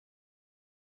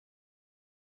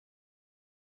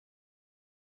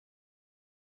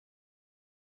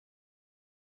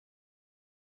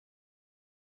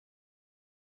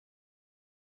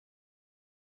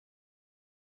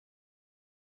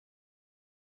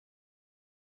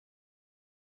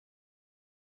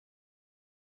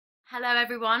Hello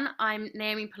everyone, I'm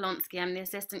Naomi Polonsky. I'm the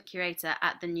Assistant Curator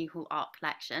at the Newhall Art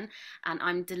Collection, and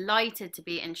I'm delighted to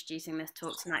be introducing this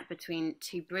talk tonight between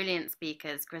two brilliant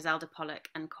speakers, Griselda Pollock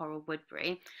and Coral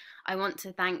Woodbury. I want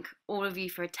to thank all of you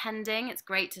for attending. It's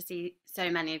great to see so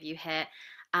many of you here.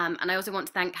 And I also want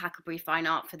to thank HackelBury Fine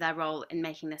Art for their role in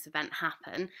making this event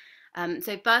happen.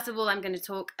 So first of all, I'm going to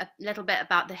talk a little bit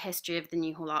about the history of the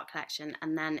Newhall Art Collection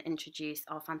and then introduce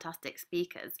our fantastic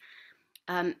speakers.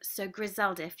 So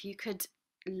Griselda, if you could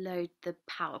load the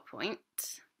PowerPoint.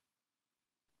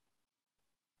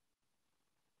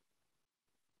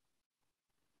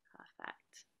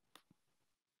 Perfect.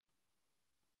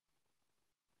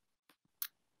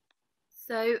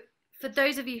 So for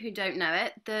those of you who don't know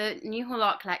it, the Newhall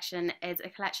Art Collection is a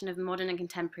collection of modern and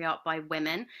contemporary art by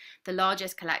women, the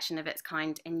largest collection of its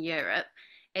kind in Europe.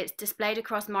 It's displayed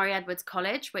across Murray Edwards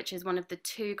College, which is one of the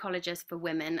two colleges for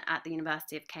women at the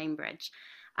University of Cambridge.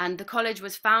 And the college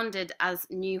was founded as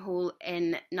Newhall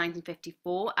in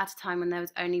 1954 at a time when there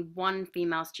was only one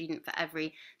female student for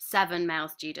every 7 male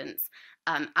students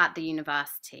at the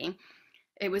university.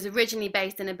 It was originally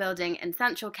based in a building in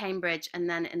central Cambridge, and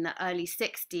then in the early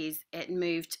 60s it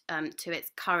moved to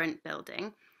its current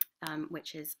building,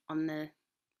 which is on the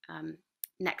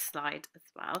next slide as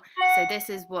well. So this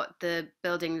is what the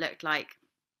building looked like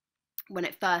when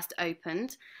it first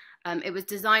opened. It was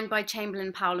designed by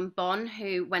Chamberlain, Powell and Bon,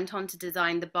 who went on to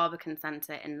design the Barbican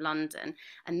Centre in London.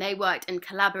 And they worked in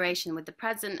collaboration with the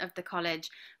president of the college,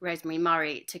 Rosemary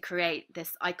Murray, to create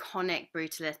this iconic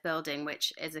brutalist building,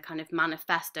 which is a kind of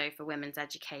manifesto for women's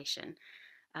education.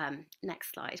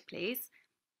 Next slide, please.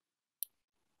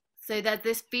 So there's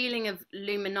this feeling of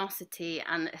luminosity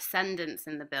and ascendance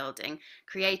in the building,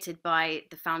 created by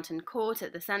the fountain court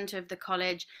at the centre of the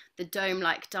college, the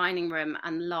dome-like dining room,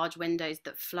 and large windows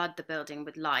that flood the building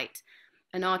with light.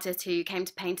 An artist who came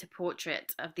to paint a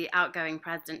portrait of the outgoing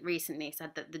president recently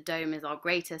said that the dome is our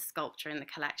greatest sculpture in the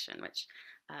collection, which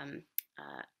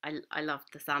I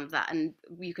loved the sound of that. And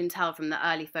you can tell from the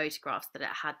early photographs that it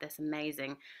had this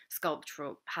amazing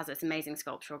sculptural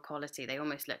quality. They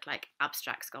almost look like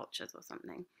abstract sculptures or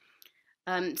something.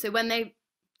 So when they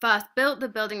first built the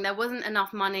building, there wasn't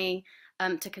enough money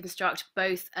to construct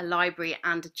both a library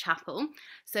and a chapel.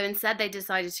 So instead they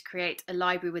decided to create a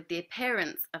library with the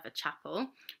appearance of a chapel,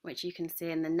 which you can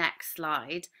see in the next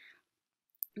slide.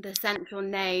 The central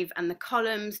nave and the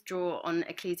columns draw on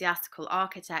ecclesiastical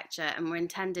architecture and were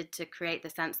intended to create the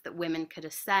sense that women could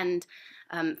ascend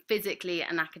physically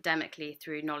and academically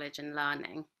through knowledge and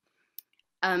learning.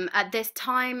 At this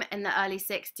time, in the early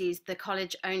 60s, the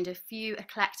college owned a few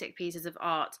eclectic pieces of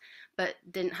art, but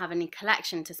didn't have any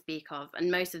collection to speak of, and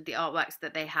most of the artworks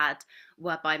that they had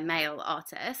were by male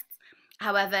artists.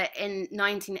 However, in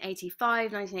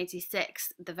 1985,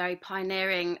 1986, the very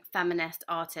pioneering feminist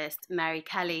artist Mary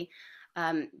Kelly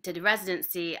did a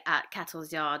residency at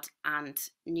Kettle's Yard and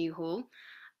Newhall,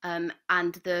 and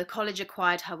the college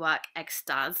acquired her work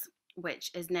Extase,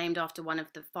 which is named after one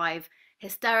of the 5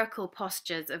 hysterical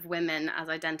postures of women as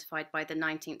identified by the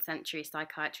 19th century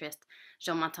psychiatrist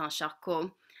Jean-Martin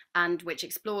Charcot, and which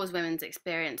explores women's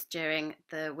experience during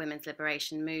the women's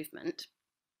liberation movement.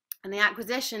 And the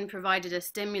acquisition provided a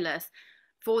stimulus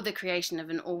for the creation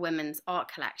of an all-women's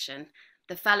art collection.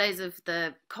 The fellows of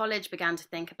the college began to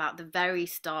think about the very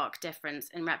stark difference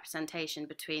in representation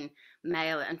between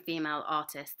male and female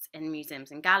artists in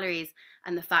museums and galleries,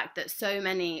 and the fact that so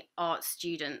many art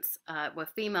students were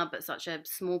female, but such a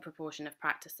small proportion of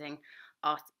practicing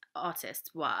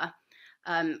artists were.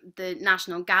 The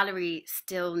National Gallery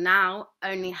still now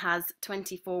only has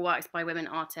 24 works by women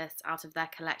artists out of their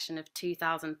collection of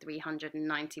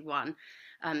 2,391.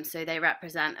 So they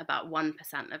represent about 1%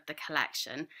 of the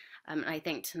collection. And I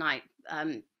think tonight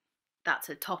that's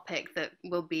a topic that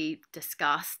will be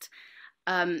discussed.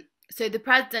 So the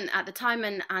president at the time,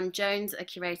 and Anne Jones, a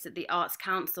curator at the Arts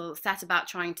Council, set about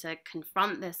trying to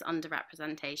confront this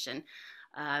underrepresentation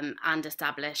and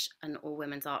establish an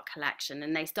all-women's art collection.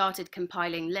 And they started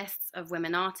compiling lists of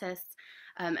women artists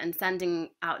and sending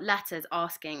out letters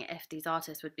asking if these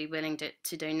artists would be willing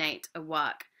to donate a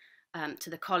work to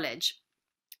the college.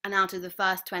 And out of the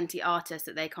first 20 artists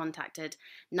that they contacted,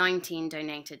 19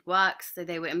 donated works. So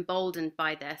they were emboldened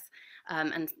by this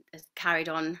and carried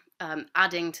on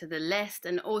adding to the list.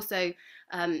 And also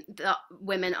the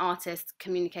women artists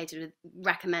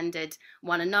recommended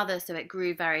one another. So it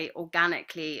grew very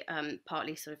organically,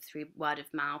 partly sort of through word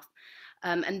of mouth.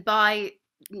 And by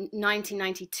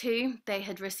 1992, they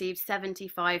had received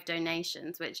 75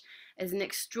 donations, which is an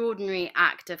extraordinary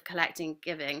act of collecting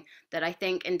giving that I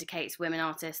think indicates women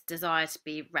artists' desire to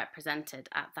be represented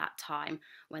at that time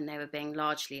when they were being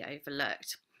largely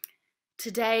overlooked.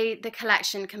 Today, the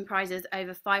collection comprises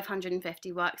over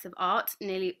 550 works of art,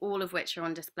 nearly all of which are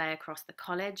on display across the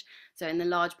college. So in the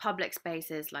large public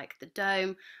spaces like the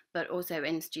Dome, but also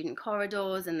in student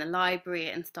corridors, in the library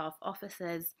and staff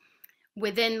offices.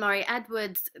 Within Murray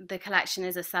Edwards, the collection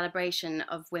is a celebration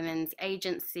of women's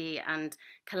agency and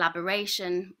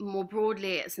collaboration. More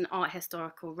broadly, it's an art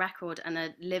historical record and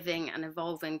a living and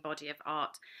evolving body of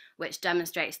art, which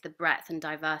demonstrates the breadth and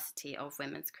diversity of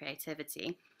women's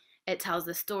creativity. It tells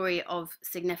the story of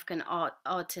significant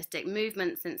artistic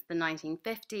movements since the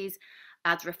 1950s,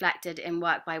 as reflected in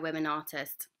work by women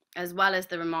artists, as well as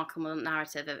the remarkable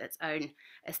narrative of its own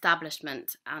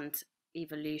establishment and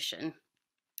evolution.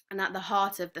 And at the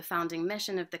heart of the founding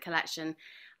mission of the collection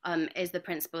is the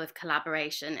principle of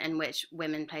collaboration, in which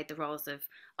women played the roles of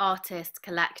artists,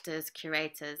 collectors,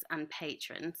 curators, and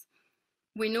patrons.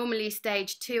 We normally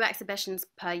stage 2 exhibitions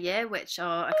per year, which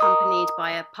are accompanied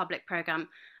by a public programme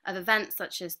of events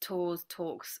such as tours,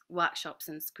 talks, workshops,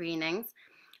 and screenings.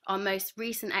 Our most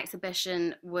recent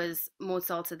exhibition was Maud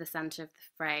Salter, the Centre of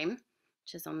the Frame,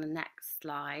 which is on the next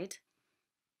slide.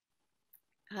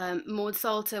 Maud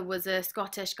Salter was a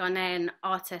Scottish Ghanaian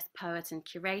artist, poet, and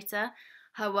curator.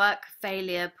 Her work,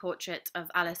 Failure, Portrait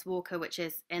of Alice Walker, which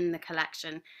is in the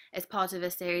collection, is part of a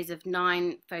series of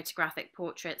 9 photographic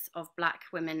portraits of Black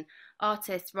women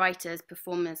artists, writers,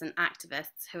 performers, and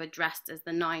activists who are dressed as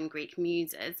the 9 Greek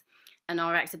muses, and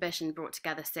our exhibition brought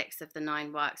together 6 of the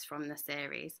 9 works from the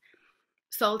series.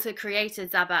 Salter created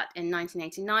Zabat in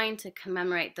 1989 to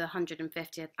commemorate the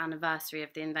 150th anniversary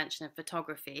of the invention of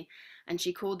photography, and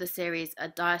she called the series a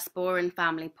diasporan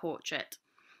family portrait,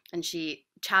 and she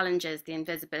challenges the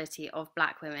invisibility of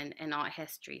Black women in art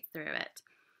history through it.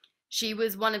 She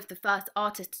was one of the first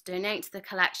artists to donate to the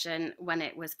collection when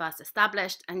it was first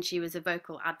established, and she was a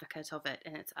vocal advocate of it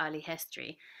in its early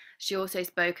history. She also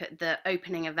spoke at the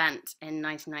opening event in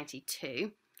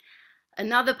 1992.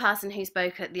 Another person who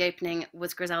spoke at the opening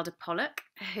was Griselda Pollock,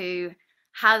 who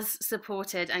has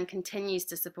supported and continues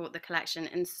to support the collection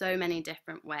in so many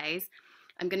different ways.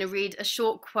 I'm going to read a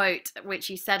short quote which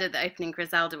you said at the opening,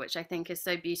 Griselda, which I think is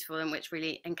so beautiful and which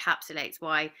really encapsulates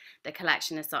why the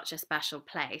collection is such a special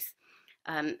place.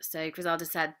 So Griselda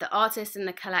said, "The artists in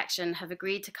the collection have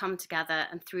agreed to come together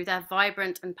and through their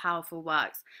vibrant and powerful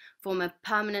works form a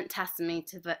permanent testimony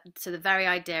to the very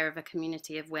idea of a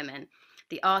community of women.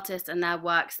 The artists and their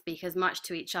works speak as much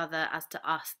to each other as to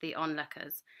us, the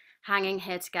onlookers. Hanging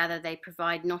here together, they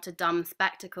provide not a dumb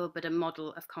spectacle, but a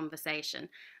model of conversation."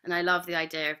 And I love the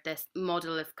idea of this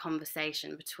model of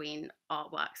conversation between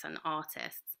artworks and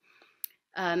artists.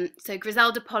 So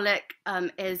Griselda Pollock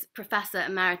is Professor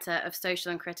Emerita of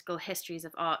Social and Critical Histories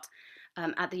of Art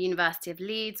at the University of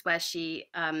Leeds, where she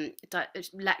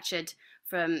lectured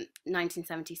from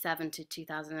 1977 to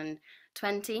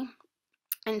 2020.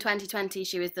 In 2020,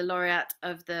 she was the laureate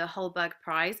of the Holberg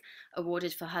Prize,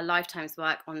 awarded for her lifetime's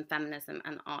work on feminism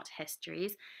and art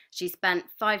histories. She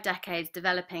spent 5 decades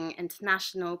developing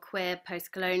international, queer,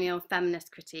 post-colonial,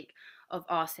 feminist critique of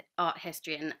art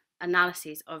history and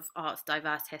analyses of art's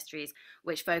diverse histories,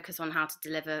 which focus on how to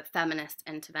deliver feminist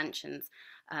interventions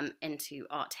into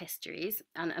art histories.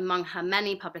 And among her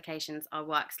many publications are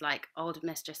works like Old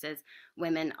Mistresses,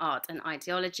 Women, Art and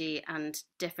Ideology, and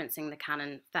Differencing the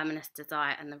Canon, Feminist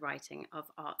Desire and the Writing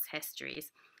of Art's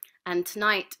Histories. And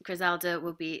tonight, Griselda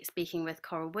will be speaking with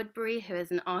Coral Woodbury, who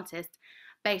is an artist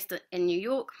based in New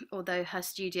York, although her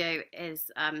studio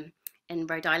is in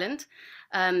Rhode Island.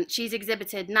 She's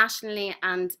exhibited nationally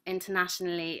and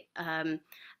internationally,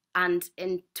 and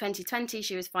in 2020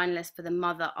 she was finalist for the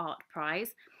Mother Art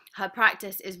Prize. Her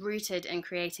practice is rooted in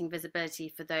creating visibility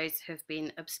for those who have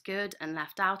been obscured and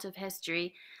left out of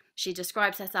history. She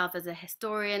describes herself as a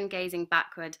historian gazing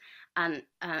backward and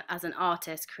as an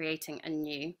artist creating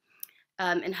anew.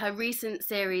 In her recent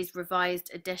series, Revised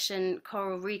Edition,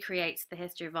 Coral recreates the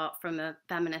history of art from a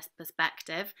feminist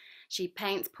perspective. She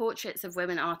paints portraits of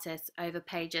women artists over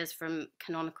pages from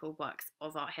canonical works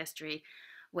of art history,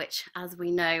 which, as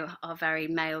we know, are very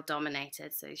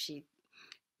male-dominated. So she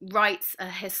rights a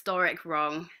historic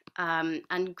wrong.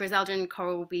 And Griselda and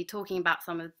Coral will be talking about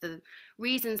some of the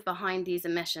reasons behind these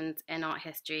omissions in art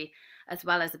history, as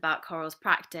well as about Coral's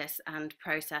practice and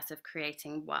process of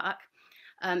creating work.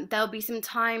 There'll be some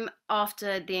time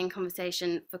after the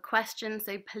in-conversation for questions,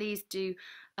 so please do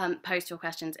post your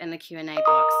questions in the Q&A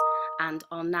box. And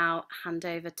I'll now hand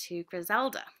over to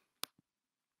Griselda.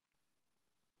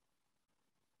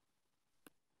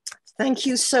 Thank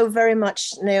you so very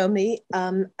much, Naomi,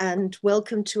 and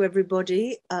welcome to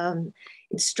everybody.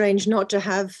 It's strange not to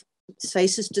have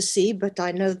faces to see, but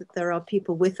I know that there are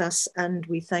people with us, and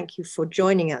we thank you for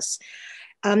joining us.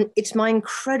 It's my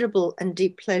incredible and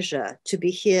deep pleasure to be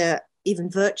here, even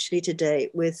virtually today,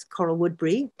 with Coral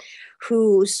Woodbury,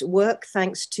 whose work,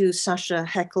 thanks to Sasha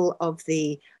Heckel of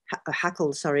the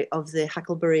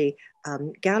HackelBury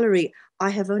Gallery, I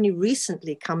have only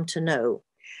recently come to know.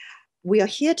 We are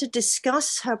here to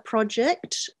discuss her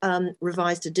project,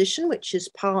 Revised Edition, which is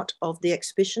part of the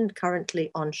exhibition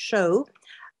currently on show.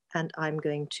 And I'm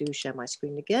going to share my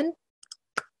screen again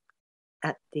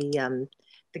at the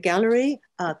gallery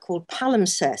called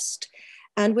Palimpsest.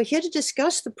 And we're here to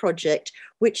discuss the project,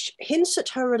 which hints at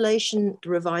her relation, the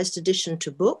Revised Edition,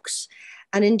 to books,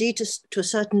 and indeed to a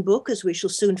certain book, as we shall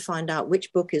soon find out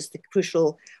which book is the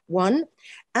crucial one,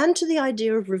 and to the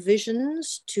idea of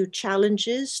revisions, to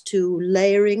challenges, to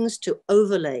layerings, to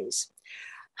overlays.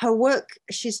 Her work,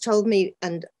 she's told me,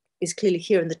 and is clearly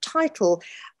here in the title,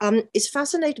 is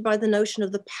fascinated by the notion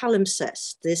of the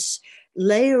palimpsest, this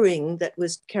layering that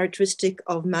was characteristic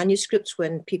of manuscripts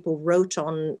when people wrote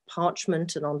on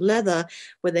parchment and on leather,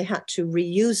 where they had to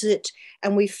reuse it.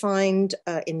 And we find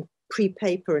in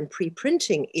pre-paper and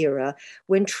pre-printing era,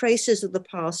 when traces of the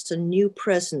past and new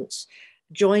presents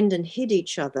joined and hid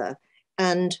each other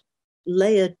and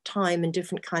layered time in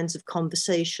different kinds of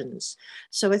conversations.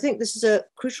 So I think this is a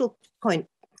crucial point.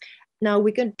 Now,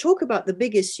 we're going to talk about the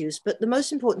big issues, but the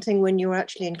most important thing when you're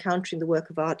actually encountering the work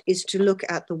of art is to look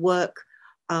at the work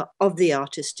of the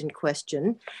artist in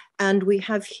question. And we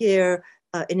have here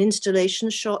an installation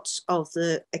shots of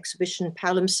the exhibition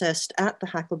Palimpsest at the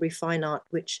HackelBury Fine Art,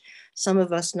 which some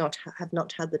of us have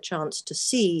not had the chance to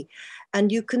see.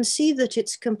 And you can see that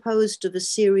it's composed of a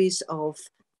series of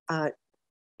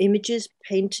images,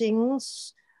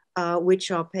 paintings,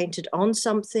 which are painted on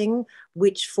something,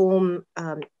 which form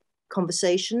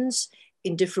conversations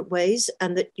in different ways,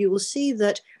 and that you will see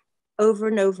that over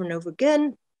and over and over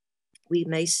again, we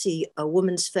may see a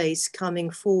woman's face coming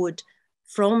forward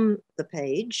from the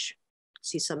page,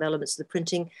 see some elements of the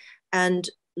printing, and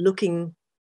looking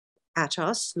at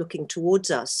us, looking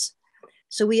towards us.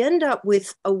 So we end up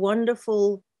with a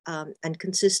wonderful and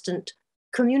consistent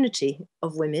community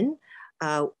of women.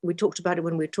 We talked about it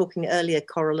when we were talking earlier,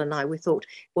 Coral and I. We thought,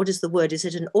 what is the word? Is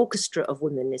it an orchestra of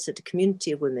women? Is it a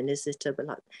community of women? Is it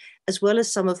as well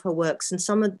as some of her works and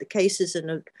some of the cases in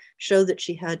a show that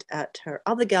she had at her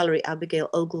other gallery, Abigail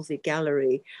Ogilvy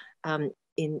Gallery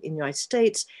in the United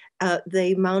States,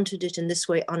 they mounted it in this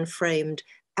way, unframed,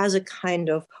 as a kind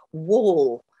of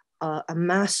wall, a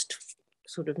massed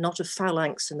sort of, not a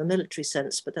phalanx in the military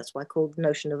sense, but that's why I call the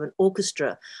notion of an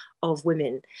orchestra of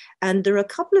women. And there are a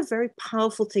couple of very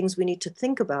powerful things we need to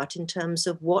think about in terms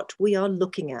of what we are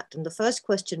looking at. And the first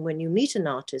question when you meet an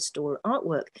artist or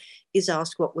artwork is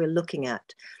ask what we're looking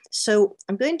at. So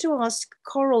I'm going to ask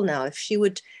Coral now if she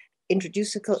would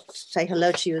introduce, say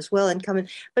hello to you as well and come in,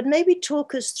 but maybe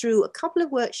talk us through a couple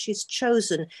of works she's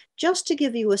chosen just to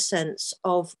give you a sense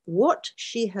of what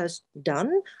she has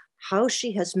done, how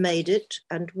she has made it,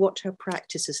 and what her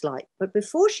practice is like. But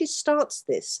before she starts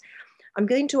this, I'm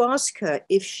going to ask her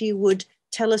if she would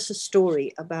tell us a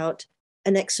story about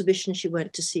an exhibition she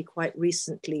went to see quite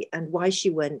recently and why she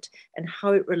went and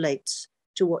how it relates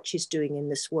to what she's doing in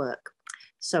this work.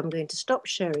 So I'm going to stop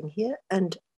sharing here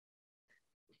and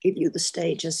give you the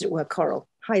stage, as it were, Coral.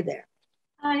 Hi there.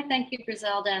 Hi, thank you,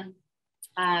 Griselda.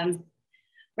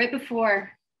 Right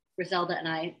before Griselda and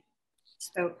I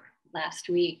spoke last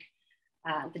week,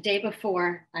 the day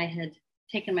before, I had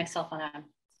taken myself on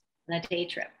a day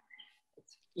trip.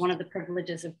 It's one of the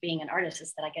privileges of being an artist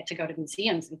is that I get to go to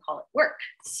museums and call it work.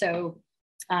 So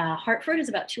Hartford is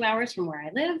about 2 hours from where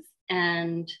I live,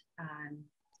 and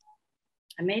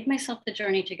I made myself the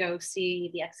journey to go see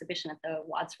the exhibition at the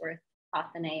Wadsworth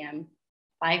Athenaeum,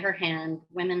 By Her Hand,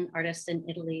 Women Artists in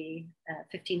Italy,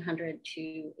 1500 to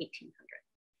 1800.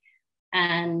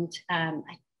 And I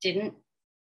didn't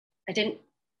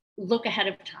look ahead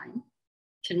of time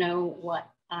to know what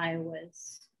I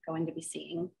was going to be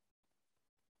seeing.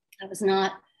 I was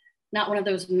not one of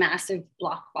those massive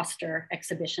blockbuster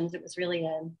exhibitions. It was really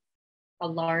a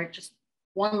large, just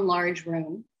one large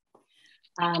room,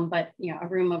 but you know, a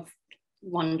room of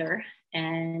wonder.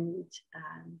 And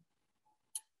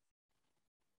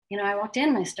you know, I walked in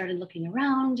and I started looking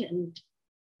around, and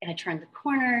I turned the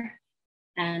corner,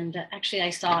 and actually I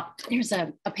saw there's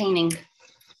a painting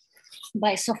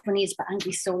by Sophonis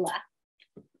Anguissola.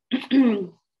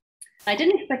 I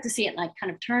didn't expect to see it, and I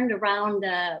kind of turned around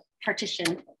the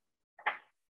partition.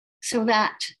 So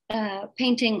that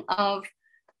painting of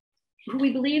who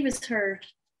we believe is her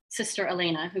sister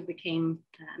Elena, who became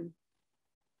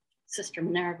Sister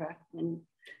Minerva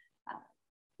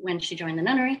when she joined the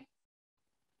nunnery.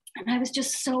 And I was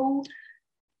just so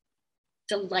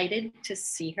delighted to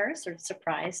see her, sort of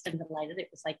surprised and delighted. It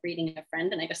was like greeting a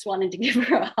friend, and I just wanted to give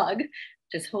her a hug,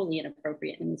 which is wholly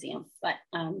inappropriate in a museum. But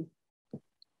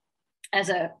as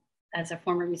a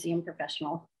former museum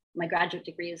professional, my graduate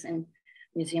degree is in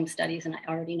museum studies, and I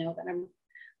already know that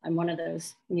I'm one of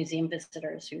those museum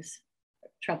visitors who's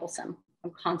troublesome.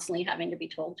 I'm constantly having to be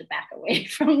told to back away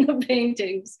from the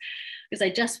paintings because I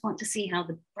just want to see how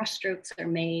the brushstrokes are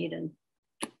made and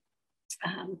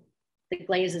the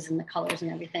glazes and the colors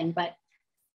and everything. But,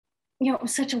 you know, it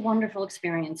was such a wonderful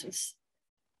experience. It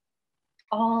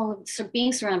was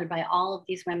being surrounded by all of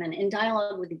these women in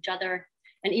dialogue with each other.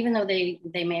 And even though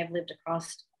they may have lived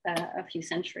across a few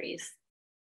centuries,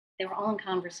 they were all in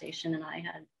conversation, and I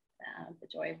had the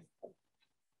joy of,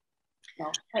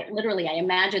 well, quite literally, I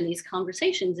imagine these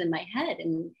conversations in my head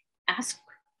and ask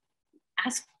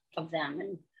of them.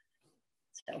 And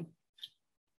so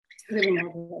really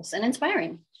marvelous and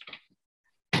inspiring.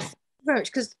 Very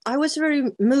much, because I was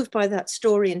very moved by that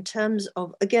story in terms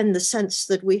of, again, the sense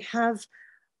that we have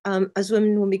as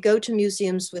women, when we go to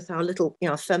museums with our little, you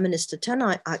know, feminist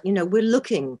antennae, you know, we're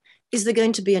looking, is there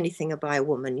going to be anything about a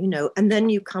woman, you know, and then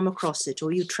you come across it,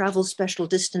 or you travel special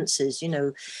distances, you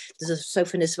know, there's a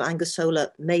Sophonis of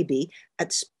Angersola, maybe,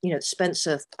 at, you know,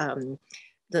 Spencer,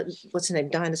 what's her name,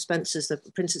 Diana Spencer's, the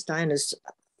Princess Diana's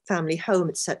family home,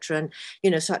 etc. And, you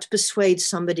know, so I had to persuade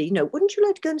somebody, you know, wouldn't you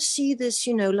like to go and see this,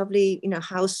 you know, lovely, you know,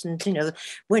 house? And, you know,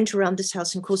 went around this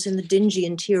house, and of course in the dingy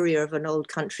interior of an old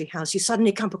country house, you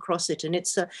suddenly come across it, and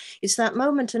it's that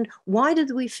moment. And why did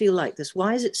we feel like this?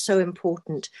 Why is it so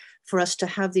important for us to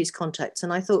have these contacts?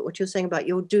 And I thought what you're saying about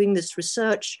you're doing this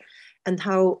research and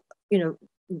how, you know,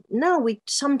 now we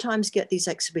sometimes get these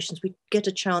exhibitions, we get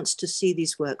a chance to see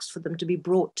these works, for them to be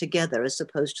brought together as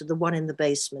opposed to the one in the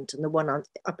basement and the one up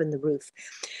in the roof.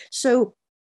 So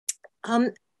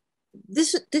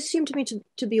this seemed to me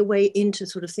to be a way into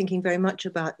sort of thinking very much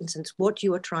about, in a sense, what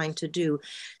you are trying to do.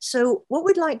 So what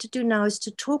we'd like to do now is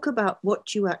to talk about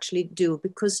what you actually do,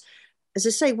 because, as I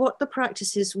say, what the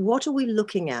practice is, what are we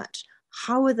looking at?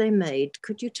 How are they made?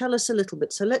 Could you tell us a little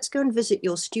bit? So let's go and visit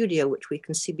your studio, which we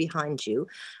can see behind you.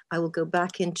 I will go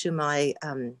back into my,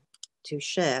 to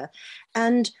share.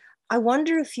 And I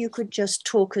wonder if you could just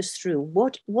talk us through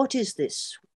what is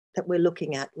this that we're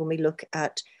looking at when we look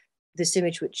at this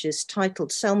image, which is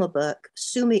titled Selma Burke,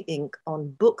 Sumi Ink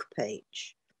on Book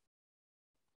Page.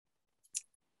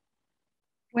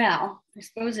 Well, I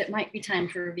suppose it might be time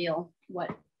to reveal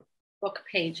what book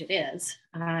page it is.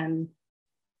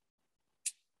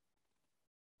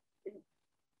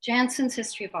 Janssen's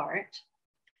History of Art,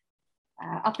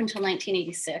 up until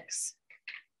 1986,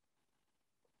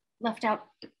 left out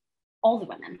all the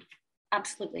women,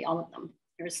 absolutely all of them.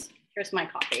 Here's my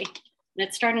copy. And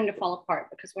it's starting to fall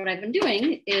apart because what I've been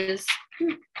doing is,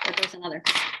 there goes another,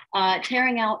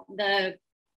 tearing out the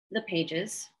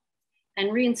pages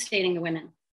and reinstating the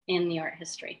women in the art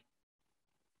history.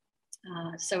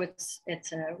 So it's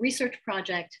a research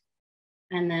project,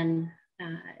 and then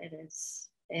it is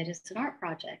an art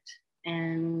project.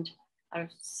 And out of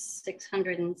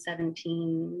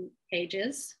 617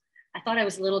 pages, I thought I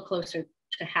was a little closer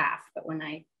to half, but when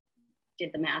I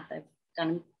did the math, I've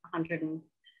done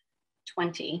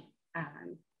 120.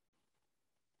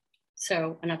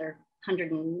 So another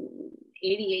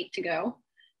 188 to go.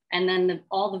 And then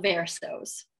all the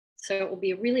versos. So it will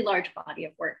be a really large body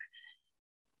of work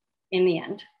in the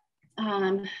end.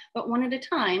 But one at a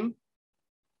time,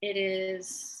 it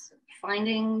is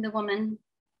finding the woman,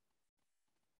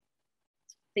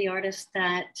 the artist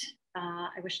that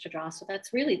I wish to draw. So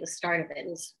that's really the start of it,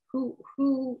 is who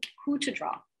to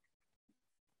draw.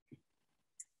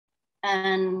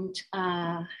 And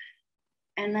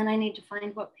then I need to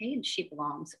find what page she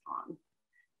belongs on.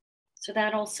 So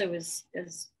that also is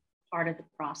part of the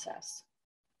process,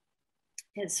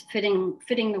 is fitting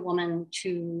the woman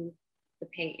to the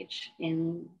page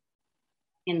in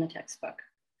the textbook,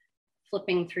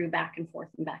 flipping through back and forth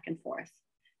and back and forth.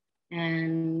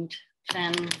 And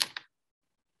then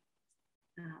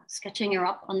sketching her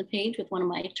up on the page with one of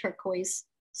my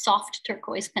soft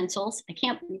turquoise pencils.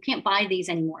 You can't buy these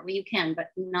anymore. Well, you can,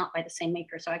 but not by the same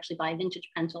maker. So I actually buy vintage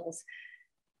pencils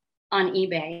on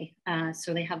eBay.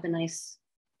 So they have the nice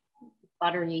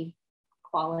buttery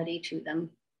quality to them.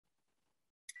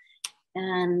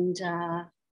 And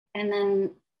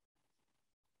then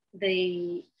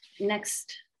the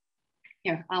next,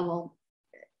 here,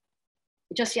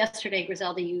 just yesterday,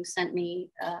 Griselda, you sent me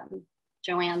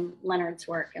Joanne Leonard's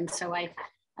work. And so I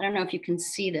don't know if you can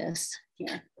see this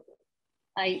here.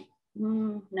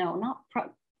 No,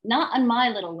 not on my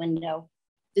little window.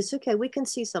 It's okay, we can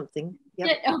see something.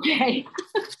 Yep. Okay.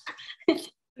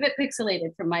 bit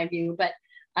pixelated from my view, but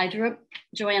I drew up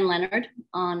Joanne Leonard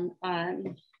on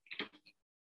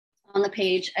the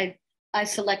page. I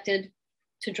selected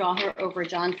to draw her over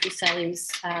John Fuseli's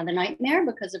The Nightmare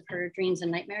because of her Dreams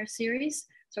and Nightmares series.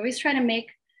 So I always try to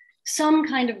make some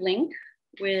kind of link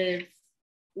with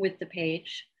the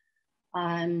page,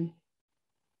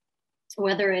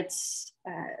 whether it's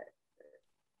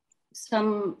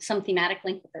some thematic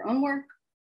link with their own work,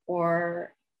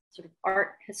 or sort of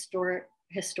art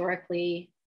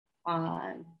historically,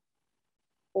 or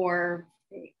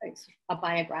a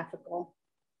biographical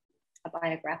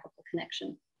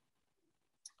connection.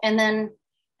 And then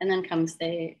comes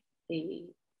the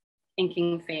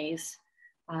inking phase.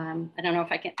 I don't know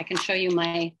if I can show you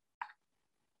my.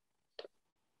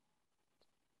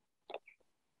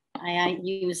 I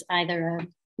use either a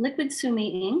liquid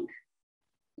sumi ink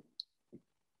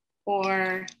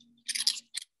or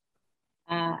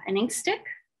an ink stick,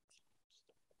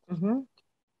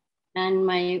 and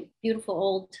my beautiful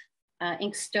old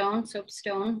ink stone,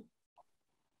 soapstone.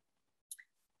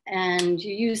 And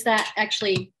you use that,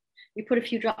 actually, you put a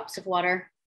few drops of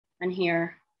water on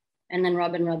here and then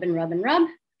rub and rub and rub and rub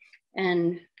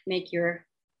and make your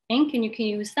ink, and you can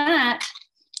use that.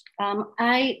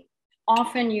 I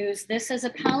often use this as a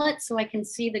palette so I can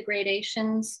see the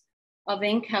gradations of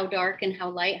ink, how dark and how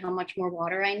light, how much more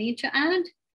water I need to add.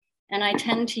 And I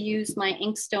tend to use my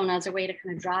ink stone as a way to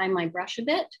kind of dry my brush a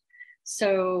bit.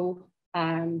 So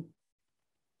I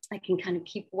can kind of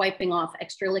keep wiping off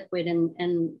extra liquid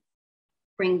and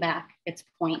bring back its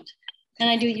point. And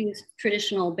I do use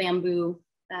traditional bamboo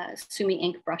sumi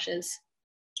ink brushes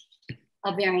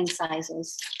of varying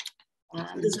sizes.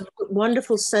 There's a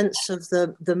wonderful sense of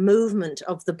the movement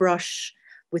of the brush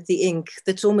with the ink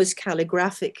that's almost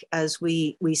calligraphic as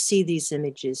we see these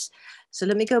images. So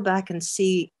let me go back and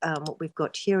see what we've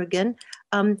got here again.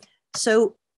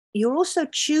 So you're also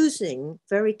choosing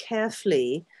very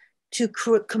carefully to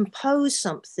compose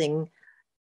something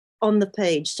on the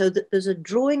page, so that there's a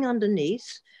drawing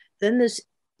underneath, then there's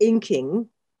inking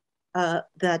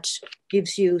that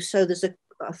gives you, so there's a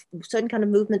certain kind of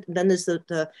movement, and then there's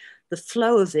the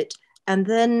flow of it, and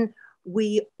then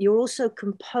you're also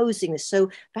composing this. So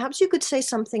perhaps you could say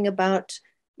something about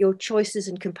your choices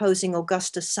in composing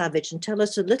Augusta Savage, and tell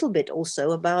us a little bit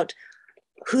also about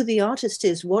who the artist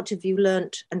is, what have you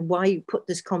learnt, and why you put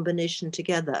this combination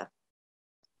together.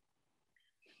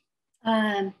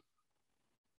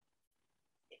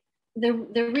 There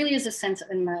really is a sense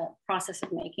in the process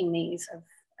of making these of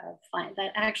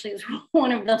that actually is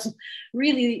one of those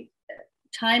really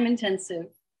time-intensive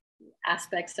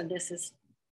aspects of this, is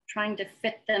trying to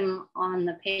fit them on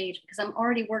the page, because I'm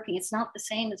already working. It's not the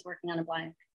same as working on a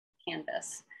blank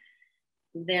canvas.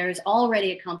 There's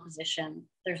already a composition.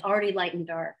 There's already light and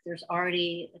dark. There's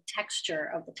already the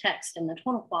texture of the text and the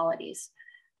tonal qualities.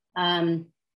 And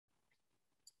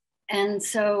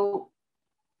so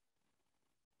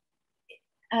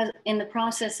in the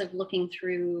process of looking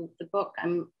through the book,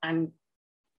 I'm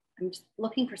just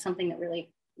looking for something that really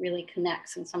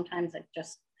connects. And sometimes I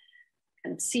just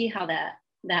can see how that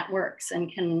works,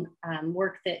 and can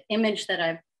work the image that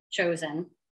I've chosen.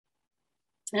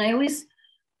 And I always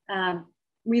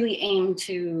really aim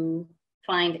to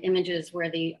find images where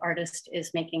the artist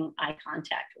is making eye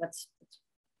contact. That's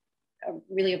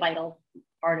really a vital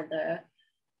part of the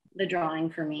drawing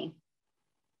for me.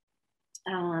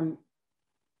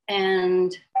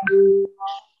 And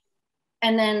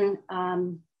then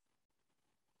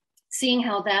seeing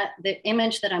how the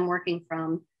image that I'm working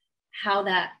from, how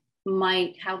the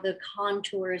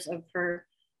contours of her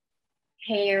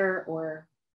hair or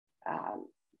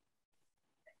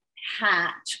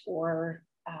hat or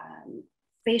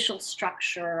facial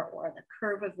structure or the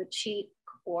curve of the cheek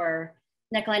or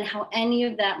neckline, how any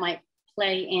of that might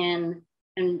play in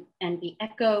and be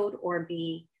echoed or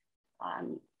be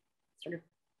sort of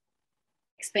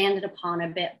expanded upon a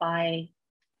bit by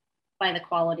the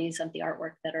qualities of the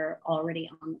artwork that are already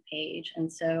on the page.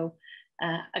 And so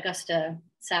Augusta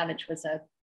Savage was a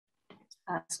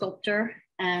sculptor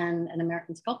and an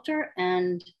American sculptor,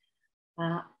 and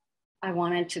I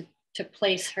wanted to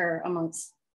place her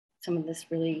amongst some of this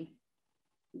really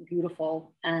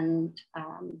beautiful and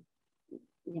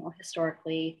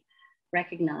historically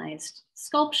recognized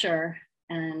sculpture,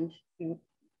 and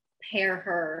pair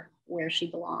her where she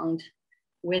belonged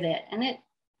with it.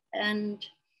 And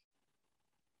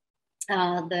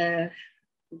the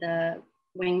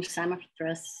winged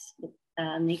Samothrace,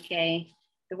 Nike,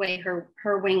 the way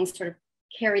her wings sort of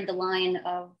carried the line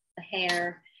of the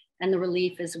hair and the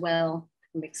relief as well,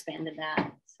 and expanded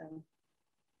that. So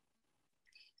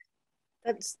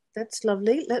That's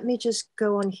lovely. Let me just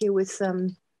go on here with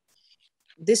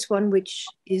this one, which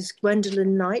is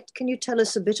Gwendolyn Knight. Can you tell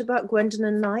us a bit about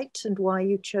Gwendolyn Knight and why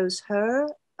you chose her,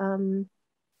 and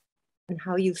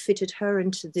how you fitted her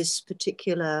into this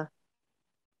particular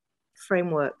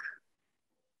framework?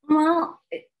 Well,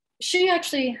 she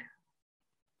actually,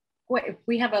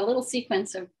 we have a little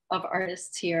sequence of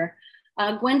artists here.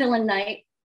 Gwendolyn Knight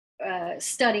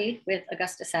studied with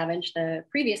Augusta Savage, the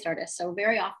previous artist. So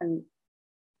very often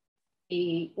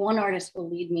one artist will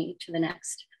lead me to the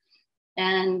next.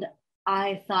 And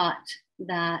I thought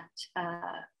that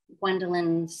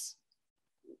Gwendolyn's,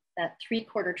 that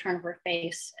 3/4 turn of her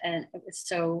face, and it was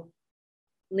so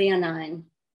leonine.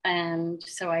 And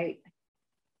so I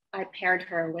paired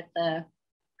her with the,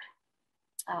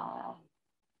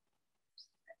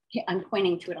 I'm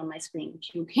pointing to it on my screen,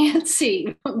 which you can't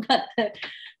see, but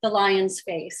the lion's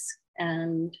face.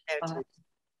 And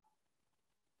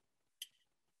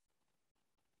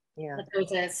yeah,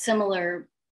 there's a similar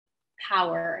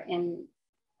power in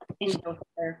both of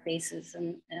their faces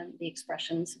and the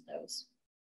expressions of those.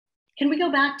 Can we go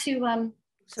back to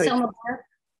Selma Burke?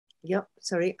 Yep,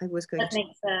 sorry, I was going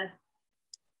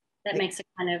that makes a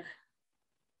kind of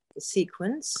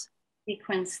sequence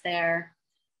there.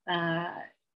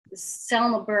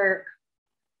 Selma Burke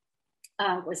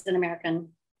was an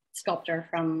American sculptor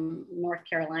from North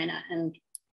Carolina, and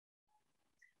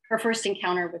her first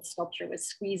encounter with sculpture was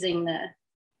squeezing the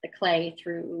clay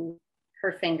through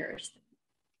her fingers.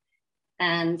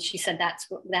 And she said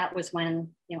that was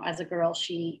when, you know, as a girl,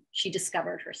 she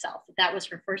discovered herself. That was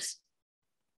her first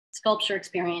sculpture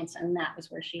experience, and that was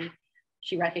where she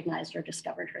recognized or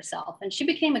discovered herself. And she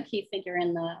became a key figure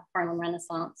in the Harlem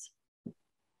Renaissance.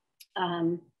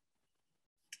 And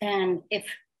if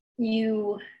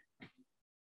you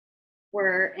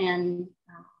were in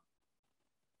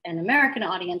an American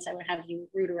audience, I would have you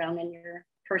root around in your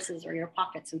purses or your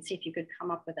pockets and see if you could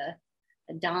come up with a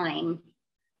dime.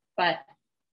 But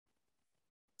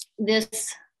this,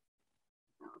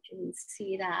 if you can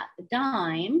see that, the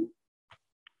dime,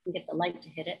 and get the light to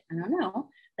hit it, I don't know.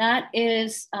 That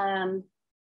is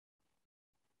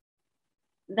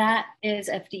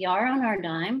FDR on our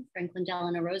dime, Franklin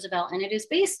Delano Roosevelt, and it is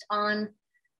based on,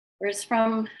 or is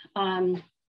from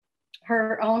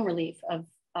her own relief of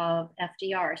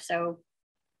FDR. So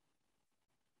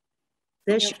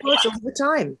there she was all the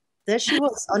time. There she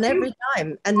was on every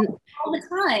dime, and all the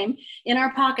time in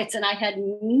our pockets, and I had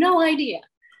no idea.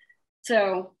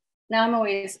 So now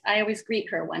I always greet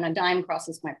her when a dime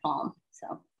crosses my palm.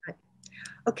 So.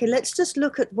 Okay, let's just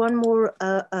look at one more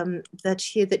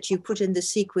that you put in the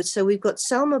sequence. So we've got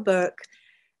Selma Burke,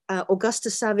 Augusta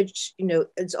Savage, you know,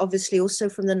 it's obviously also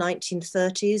from the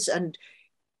 1930s, and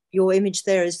your image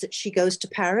there is that she goes to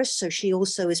Paris. So she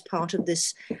also is part of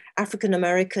this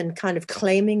African-American kind of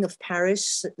claiming of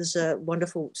Paris. There's a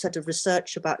wonderful set of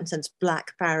research about, in a sense,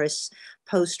 Black Paris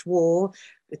post-war,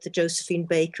 with the Josephine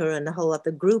Baker and a whole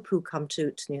other group who come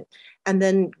to and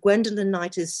then Gwendolyn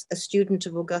Knight is a student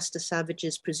of Augusta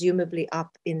Savage's, presumably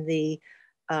up in the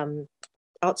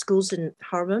art schools in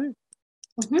Harlem.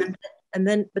 Mm-hmm.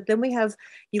 But then we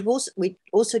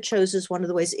also chose as one of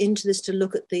the ways into this to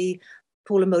look at the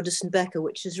Paula Modersohn Becker,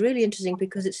 which is really interesting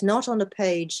because it's not on a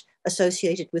page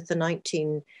associated with the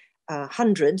 1900s,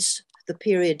 the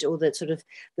period, or the sort of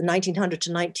the 1900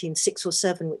 to 1906 or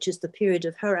 7, which is the period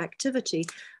of her activity.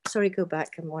 Sorry, go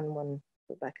back and go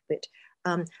back a bit.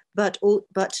 But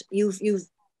you've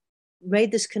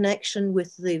made this connection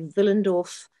with the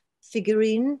Willendorf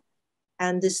figurine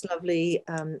and this lovely,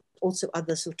 also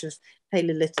other sort of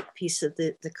Paleolithic piece of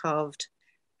the carved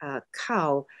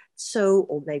cow. So,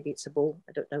 or maybe it's a bull,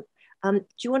 I don't know. Do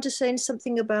you want to say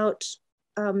something about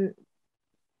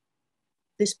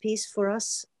this piece for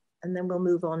us? And then we'll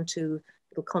move on to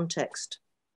the context.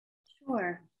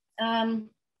 Sure. Paula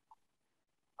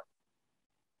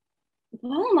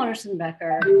Modersohn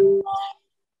Becker,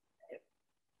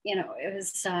 you know, it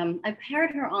was, I paired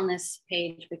her on this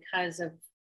page because of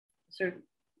sort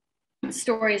of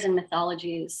stories and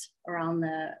mythologies around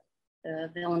the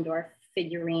Willendorf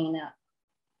figurine,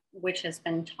 which has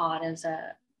been taught as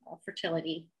a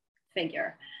fertility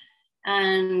figure.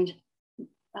 And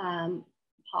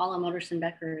Paula Modersohn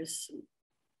Becker's,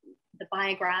 the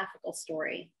biographical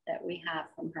story that we have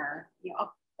from her, you know,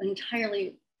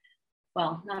 entirely,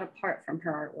 well, not apart from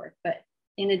her artwork, but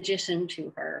in addition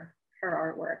to her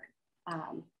artwork,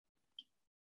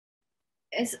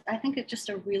 is, I think it's just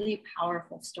a really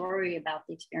powerful story about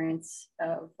the experience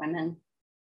of women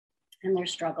and their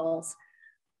struggles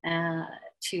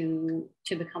to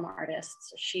become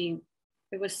artists. She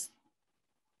was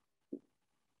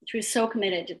so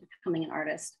committed to becoming an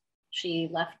artist. She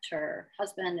left her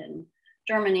husband in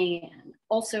Germany and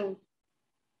also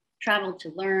traveled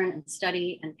to learn and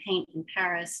study and paint in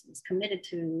Paris, was committed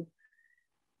to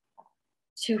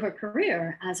her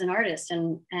career as an artist,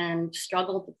 and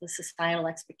struggled with the societal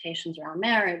expectations around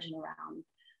marriage and around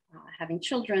having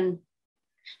children.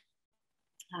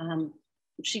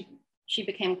 She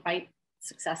became quite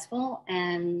successful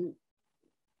and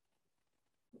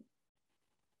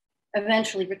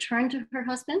eventually returned to her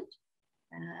husband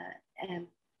and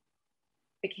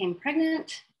became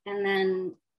pregnant, and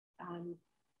then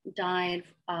died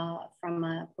from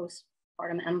a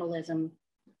postpartum embolism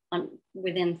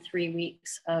within 3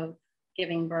 weeks of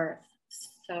giving birth.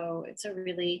 So it's a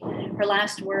really, her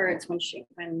last words when she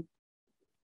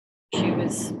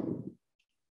was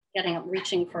getting up,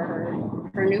 reaching for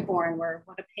her newborn were,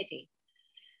 "What a pity."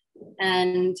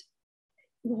 And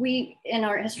we, in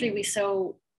our history, we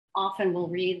so often will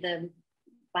read the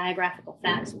biographical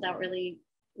facts without really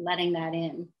letting that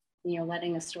in,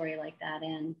 letting a story like that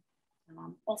in.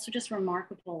 Also just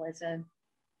remarkable as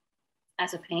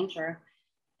a painter,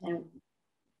 and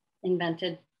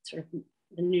invented sort of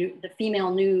the female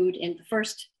nude, in the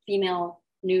first female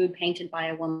nude painted by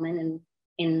a woman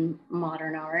in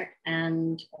modern art,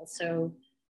 and also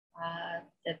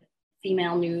the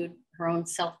female nude, her own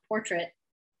self-portrait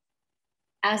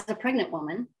as a pregnant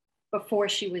woman before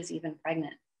she was even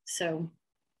pregnant. So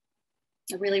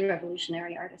a really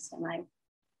revolutionary artist, and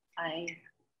I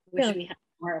wish we had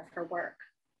more of her work.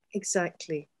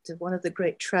 Exactly. One of the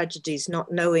great tragedies, not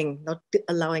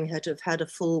allowing her to have had a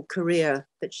full career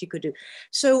that she could do.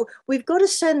 So we've got a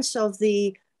sense of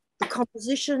the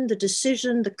composition, the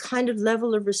decision, the kind of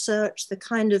level of research, the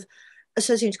kind of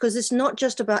association, because it's not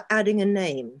just about adding a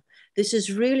name. This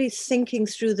is really thinking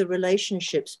through the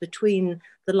relationships between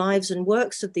the lives and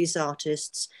works of these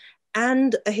artists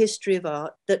and a history of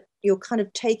art that you're kind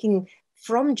of taking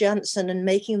from Jansen and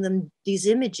making them, these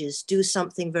images, do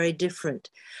something very different.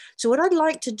 So what I'd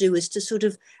like to do is to sort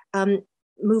of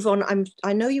move on.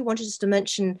 I know you wanted us to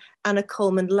mention Anna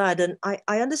Coleman Ladd, and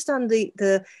I understand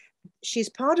she's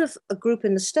part of a group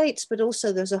in the States, but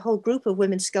also there's a whole group of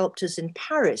women sculptors in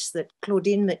Paris that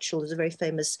Claudine Mitchell is a very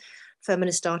famous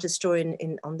feminist art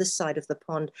historian on this side of the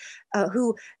pond,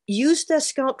 who used their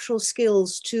sculptural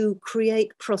skills to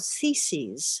create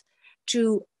prostheses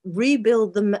to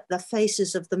rebuild the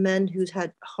faces of the men who'd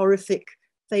had horrific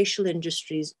facial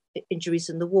injuries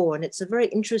in the war. And it's a very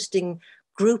interesting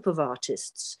group of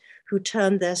artists who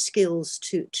turned their skills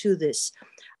to this.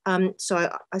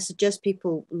 So I suggest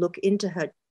people look into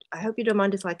her. I hope you don't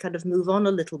mind if I kind of move on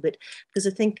a little bit, because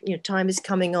I think time is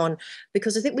coming on,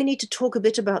 because I think we need to talk a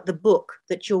bit about the book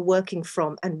that you're working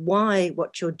from and why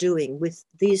what you're doing with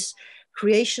these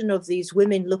creation of these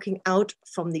women looking out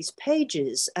from these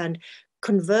pages and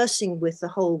conversing with the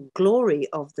whole glory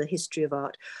of the history of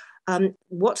art.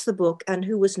 What's the book and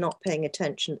who was not paying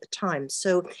attention at the time?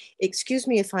 So excuse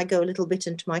me if I go a little bit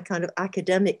into my kind of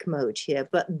academic mode here,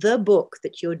 but the book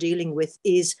that you're dealing with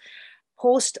is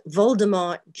Horst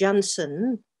Voldemar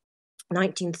Jansen,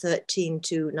 1913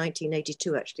 to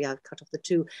 1982, actually, I've cut off the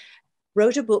two,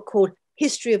 wrote a book called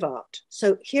History of Art.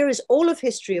 So here is all of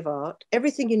history of art,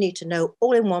 everything you need to know,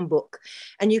 all in one book.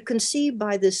 And you can see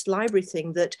by this library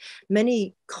thing that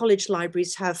many college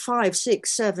libraries have 5,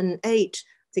 6, 7, 8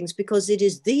 things, because it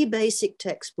is the basic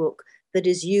textbook that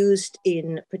is used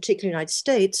in particularly the United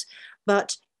States,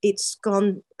 but it's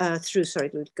gone go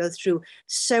through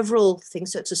several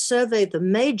things. So it's a survey of the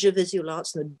major visual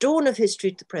arts from the dawn of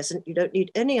history to the present. You don't need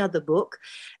any other book.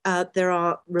 There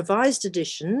are revised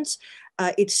editions.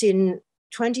 It's in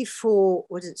 24,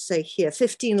 what does it say here?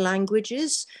 15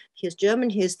 languages. Here's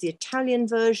German, here's the Italian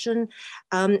version.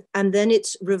 And then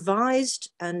it's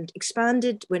revised and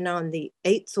expanded. We're now in the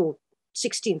 8th or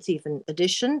 16th even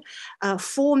edition.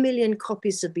 4 million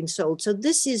copies have been sold. So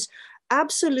this is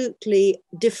absolutely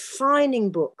defining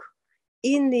book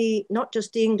in the, not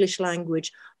just the English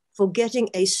language, for getting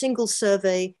a single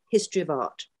survey history of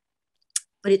art.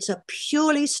 But it's a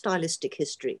purely stylistic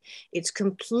history. It's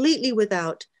completely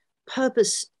without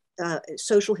purpose,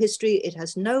 social history. It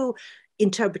has no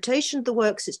interpretation of the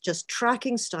works. It's just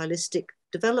tracking stylistic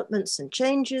developments and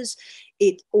changes.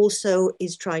 It also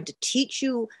is trying to teach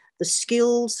you the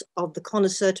skills of the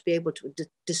connoisseur to be able to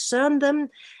discern them.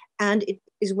 And it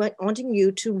is wanting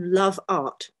you to love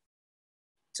art.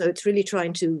 So it's really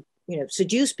trying to,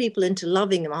 seduce people into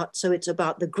loving art. So it's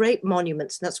about the great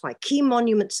monuments. And that's why key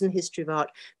monuments in the history of art,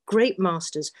 great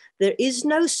masters. There is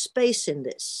no space in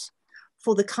this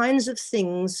for the kinds of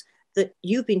things that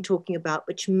you've been talking about,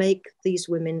 which make these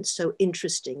women so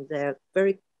interesting. They're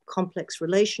very complex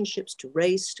relationships, to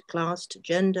race, to class, to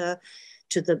gender,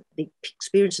 to the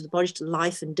experience of the body, to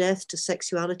life and death, to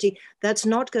sexuality. That's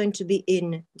not going to be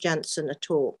in Jansen at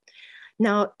all.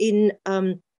 Now, in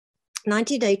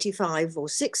 1985 or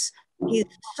 6, his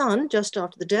son, just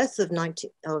after the death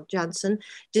of Jansen,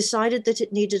 decided that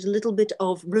it needed a little bit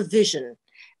of revision.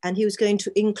 And he was going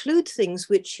to include things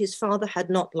which his father had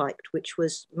not liked, which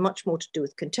was much more to do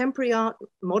with contemporary art,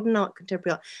 modern art,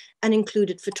 contemporary art, and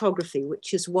included photography,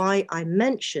 which is why I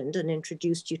mentioned and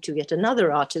introduced you to yet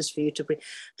another artist for you to bring,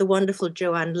 the wonderful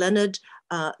Joanne Leonard,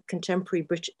 contemporary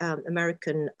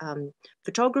American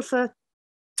photographer,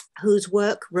 whose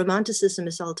work, Romanticism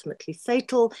is Ultimately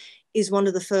Fatal, is one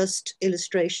of the first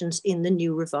illustrations in the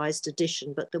new revised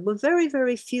edition. But there were very,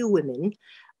 very few women,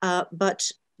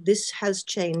 but this has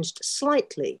changed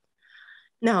slightly.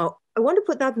 Now, I want to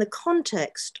put that in the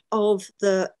context of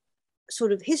the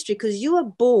sort of history, because you were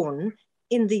born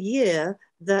in the year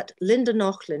that Linda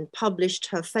Nochlin published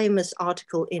her famous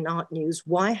article in Art News,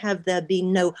 Why Have There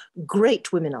Been No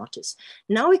Great Women Artists?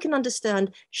 Now we can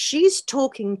understand she's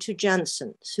talking to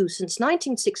Jansen, who since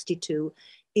 1962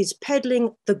 is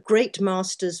peddling the great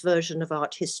masters version of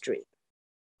art history,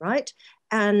 right?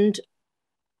 And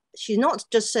she's not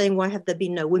just saying, why have there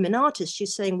been no women artists?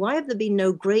 She's saying, why have there been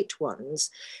no great ones?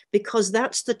 Because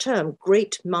that's the term,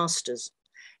 great masters.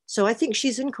 So I think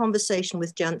she's in conversation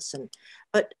with Jansen.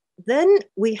 But then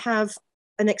we have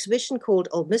an exhibition called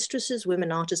Old Mistresses,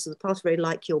 Women Artists of the Past, very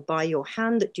like your By Your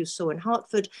Hand that you saw in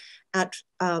Hartford at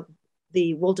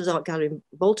the Walters Art Gallery in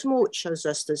Baltimore, which shows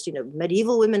us there's, you know,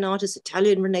 medieval women artists,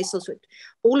 Italian Renaissance,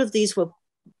 all of these were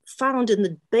found in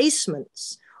the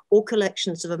basements or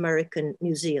collections of American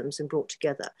museums and brought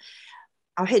together.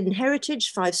 Our Hidden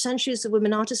Heritage, 5 Centuries of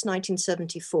Women Artists,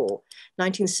 1974.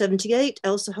 1978,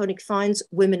 Elsa Honig finds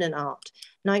Women in Art.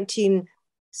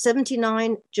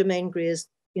 1979, Germaine Greer's,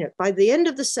 you know, by the end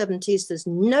of the 70s, there's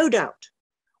no doubt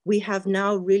we have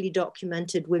now really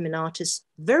documented women artists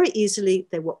very easily.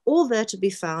 They were all there to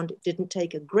be found. It didn't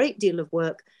take a great deal of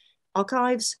work.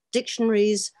 Archives,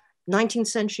 dictionaries, 19th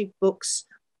century books,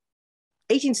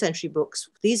 18th century books,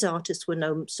 these artists were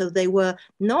known. So they were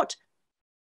not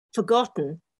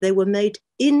forgotten, they were made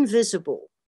invisible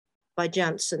by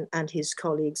Jansen and his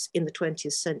colleagues in the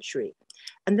 20th century.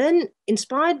 And then,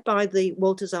 inspired by the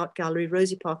Walters Art Gallery,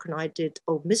 Rosie Parker and I did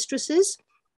Old Mistresses.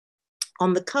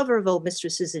 On the cover of Old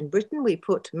Mistresses in Britain, we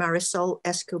put Marisol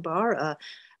Escobar,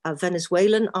 a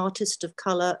Venezuelan artist of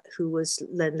color who was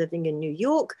then living in New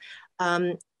York.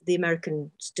 The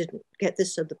Americans didn't get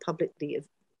this, so the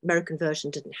American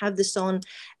version didn't have this on.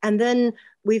 And then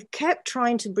we've kept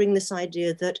trying to bring this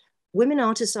idea that women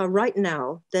artists are right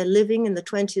now, they're living in the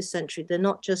 20th century. They're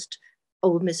not just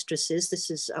old mistresses.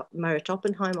 This is Mariette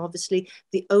Oppenheim, obviously,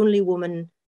 the only woman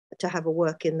to have a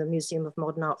work in the Museum of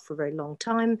Modern Art for a very long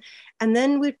time. And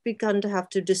then we've begun to have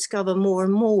to discover more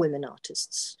and more women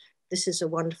artists. This is a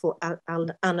wonderful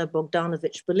Anna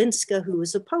Bogdanovich-Belinska, who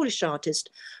was a Polish artist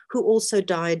who also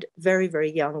died very,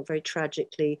 very young, very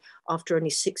tragically, after only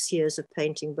 6 years of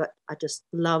painting. But I just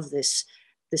love this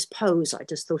pose. I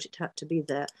just thought it had to be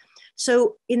there.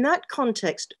 So in that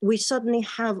context, we suddenly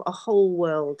have a whole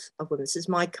world of women. This is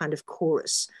my kind of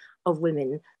chorus of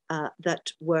women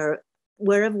that were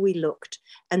wherever we looked.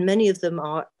 And many of them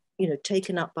are, you know,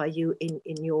 taken up by you in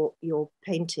your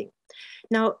painting.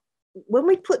 Now, when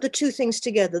we put the two things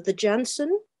together, the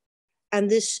Jansen and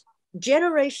this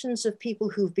generations of people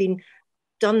who've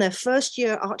done their first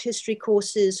year art history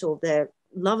courses or their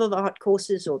love of art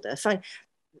courses or their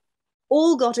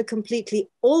all got a completely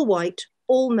all white,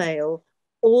 all male,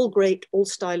 all great, all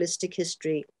stylistic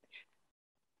history.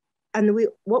 And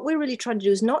what we're really trying to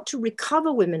do is not to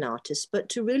recover women artists, but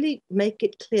to really make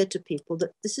it clear to people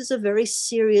that this is a very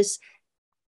serious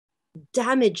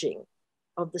damaging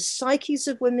of the psyches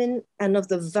of women and of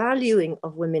the valuing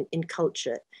of women in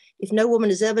culture. If no woman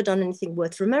has ever done anything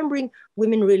worth remembering,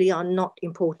 women really are not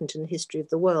important in the history of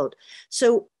the world.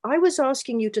 So I was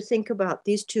asking you to think about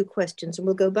these two questions, and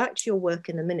we'll go back to your work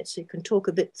in a minute so you can talk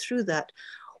a bit through that.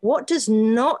 What does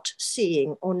not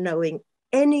seeing or knowing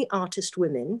any artist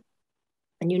women,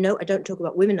 and you know I don't talk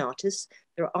about women artists,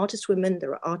 there are artist women,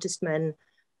 there are artist men,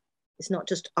 it's not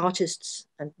just artists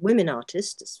and women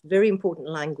artists, it's very important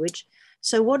language.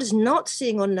 So what does not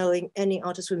seeing or knowing any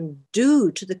artist women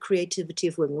do to the creativity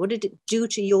of women? What did it do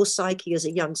to your psyche as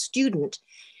a young student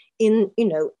in,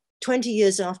 20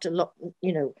 years after,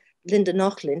 Linda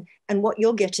Nochlin? And what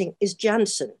you're getting is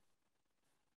Jansen,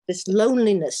 this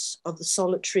loneliness of the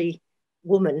solitary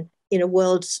woman in a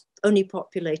world only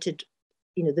populated,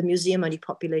 the museum only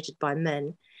populated by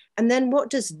men. And then what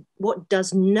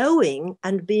does knowing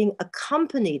and being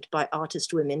accompanied by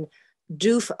artist women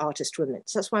do for artist women?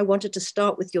 So that's why I wanted to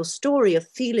start with your story of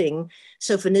feeling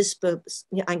Sofonisba,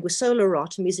 Anguissola, or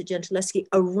Artemisia Gentileschi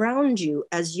around you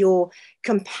as your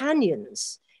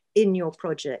companions in your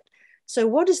project. So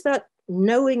what does that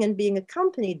knowing and being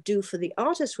accompanied do for the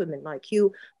artist women like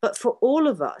you, but for all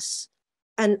of us,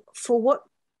 and for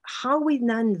how we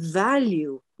then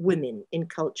value women in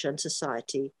culture and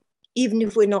society, even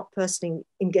if we're not personally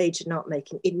engaged in art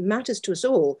making? It matters to us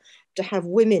all to have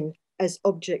women as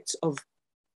objects of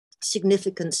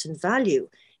significance and value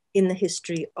in the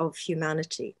history of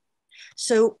humanity.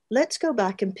 So let's go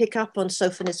back and pick up on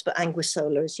Sofonisba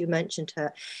Anguissola, as you mentioned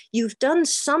her. You've done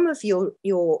some of your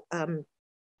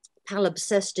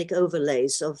palimpsestic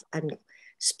overlays and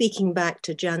speaking back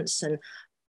to Janssen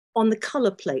on the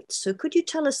color plates. So could you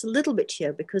tell us a little bit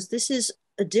here, because this is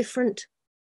a different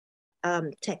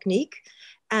technique,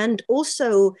 and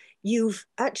also you've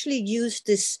actually used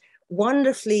this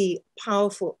wonderfully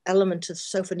powerful element of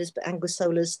Sofonisba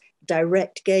Anguissola's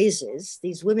direct gazes.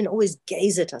 These women always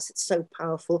gaze at us, it's so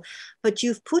powerful, but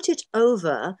you've put it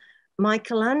over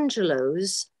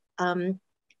Michelangelo's,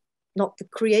 not the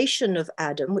creation of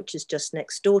Adam, which is just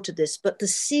next door to this, but the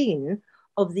scene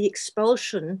of the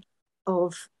expulsion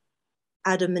of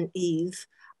Adam and Eve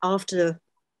after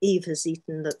Eve has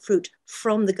eaten the fruit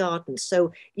from the garden.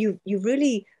 So you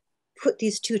really put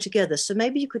these two together. So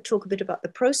maybe you could talk a bit about the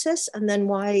process and then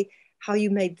how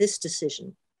you made this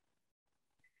decision.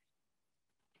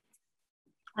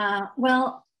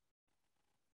 Well,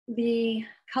 the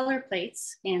color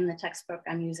plates in the textbook,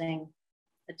 I'm using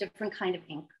a different kind of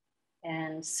ink.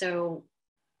 And so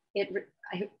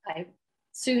I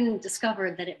soon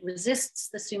discovered that it resists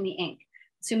the Sumi ink.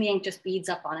 Sumi ink just beads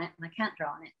up on it and I can't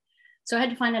draw on it. So I had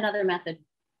to find another method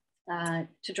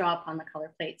to draw upon the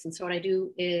color plates. And so what I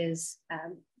do is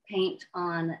paint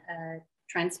on a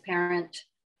transparent,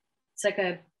 it's like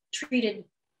a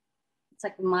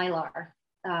mylar.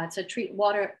 It's a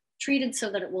treated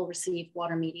so that it will receive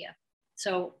water media.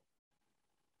 So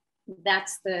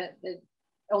that's the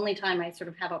only time I sort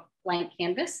of have a blank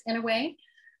canvas in a way,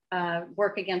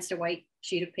 work against a white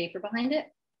sheet of paper behind it.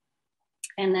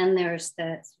 And then there's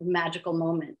the magical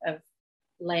moment of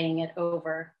laying it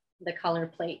over the color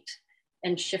plate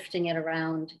and shifting it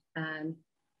around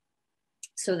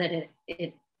so that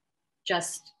it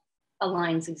just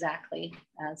aligns exactly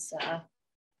as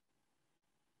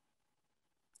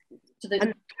to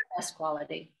the best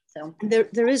quality. So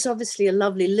there is obviously a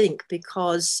lovely link,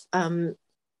 because Sofonisba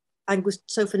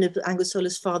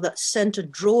Anguissola's father sent a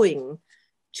drawing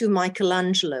to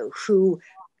Michelangelo, who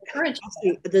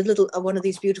one of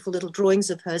these beautiful little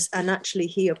drawings of hers, and actually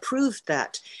he approved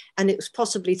that. And it was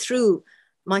possibly through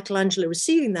Michelangelo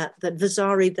receiving that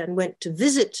Vasari then went to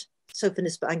visit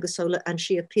Sofonisba Anguissola, and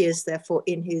she appears therefore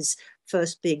in his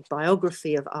first big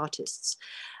biography of artists.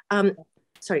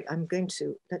 Sorry, I'm going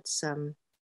to,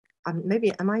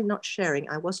 maybe, am I not sharing?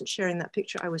 I wasn't sharing that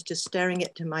picture. I was just staring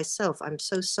it to myself. I'm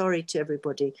so sorry to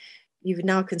everybody. You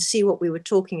now can see what we were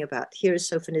talking about. Here is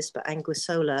Sofonisba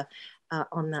Anguissola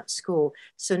on that score.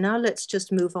 So now let's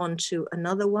just move on to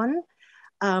another one.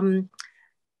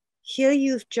 Here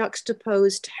you've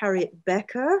juxtaposed Harriet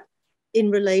Becker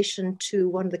in relation to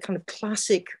one of the kind of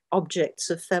classic objects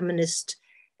of feminist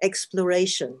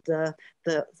exploration, the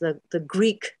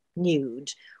Greek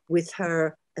nude, with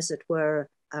her, as it were,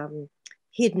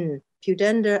 hidden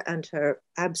pudenda and her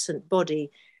absent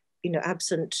body,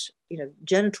 absent,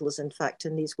 genitals, in fact,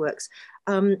 in these works.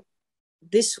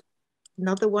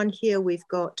 Another one here we've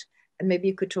got, and maybe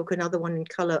you could talk another one in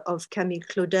color, of Camille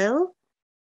Claudel.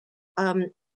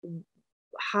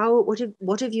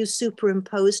 What have you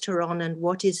superimposed her on, and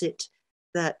what is it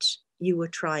that you were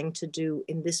trying to do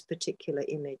in this particular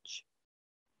image?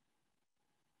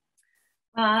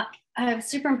 I've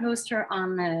superimposed her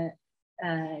on the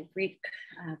Greek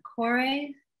Kore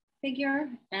figure,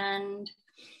 and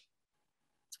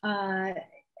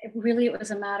it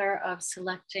was a matter of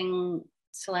selecting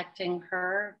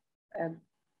her, a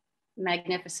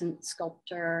magnificent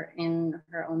sculptor in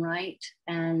her own right,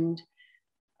 and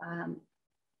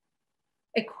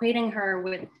equating her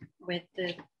with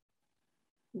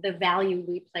the value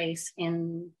we place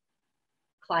in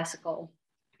classical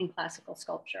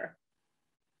sculpture.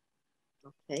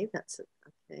 Okay, that's it.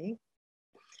 Okay.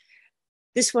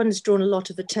 This one's drawn a lot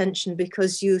of attention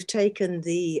because you've taken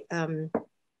the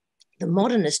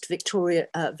modernist Victoria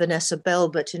Vanessa Bell,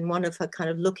 but in one of her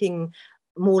kind of looking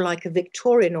more like a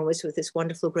Victorian almost, with this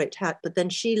wonderful great hat. But then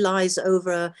she lies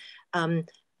over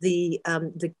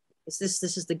this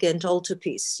is the Ghent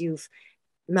altarpiece. You've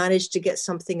managed to get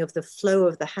something of the flow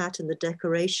of the hat and the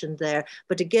decoration there.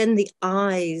 But again, the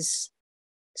eyes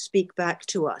speak back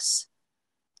to us.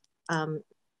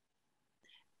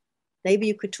 Maybe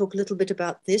you could talk a little bit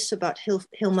about this, about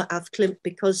Hilma af Klint,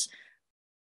 because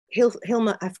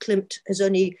Hilma af Klint has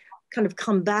only kind of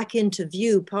come back into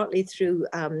view partly through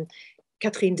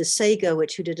Catherine de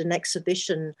Seger, who did an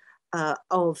exhibition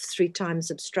of 3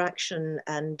 times abstraction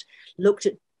and looked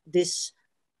at this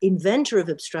inventor of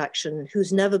abstraction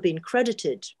who's never been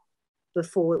credited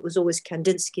before. It was always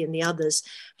Kandinsky and the others.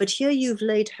 But here you've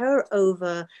laid her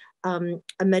over a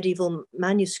medieval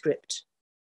manuscript.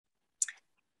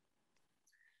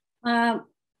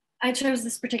 I chose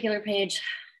this particular page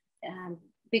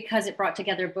because it brought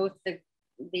together both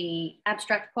the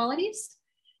abstract qualities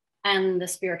and the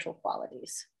spiritual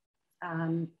qualities.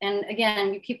 And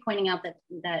again, you keep pointing out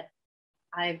that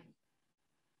I've,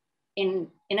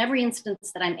 in every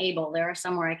instance that I'm able, there are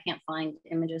some where I can't find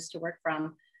images to work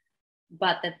from,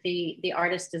 but that the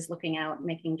artist is looking out,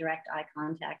 making direct eye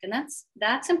contact. And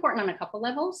that's important on a couple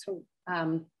levels. So,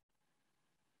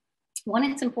 one,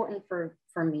 it's important for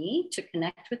me to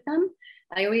connect with them.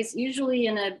 I always, usually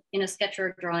in a sketch or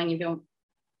a drawing, you don't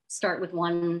start with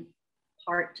one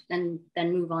part and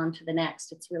then move on to the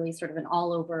next. It's really sort of an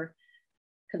all over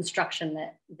construction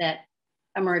that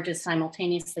emerges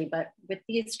simultaneously. But with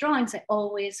these drawings, I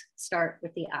always start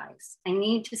with the eyes. I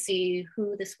need to see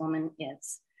who this woman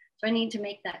is. So I need to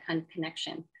make that kind of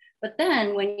connection. But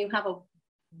then when you have a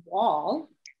wall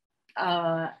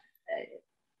of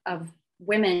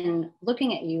women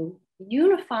looking at you,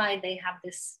 unified, they have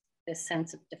this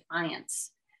sense of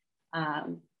defiance.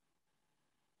 And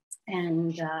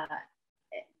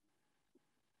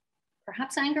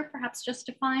perhaps anger, perhaps just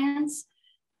defiance.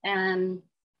 And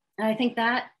I think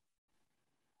that's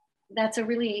a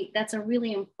really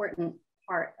important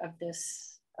part of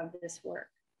this work.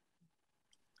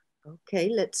 Okay,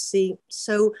 let's see.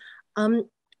 So I'm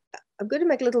going to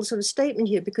make a little sort of statement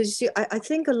here, because you see, I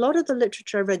think a lot of the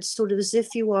literature I read sort of as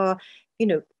if you are,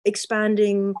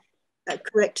 expanding,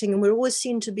 correcting, and we're always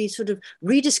seen to be sort of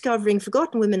rediscovering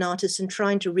forgotten women artists and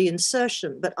trying to reinsert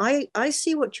them. But I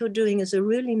see what you're doing as a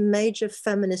really major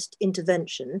feminist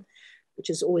intervention, which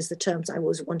is always the terms I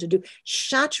always want to do,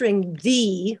 shattering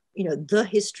the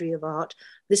history of art,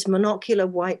 this monocular,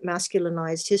 white,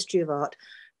 masculinized history of art,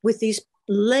 with these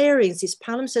layerings, these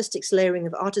palimpsestic layering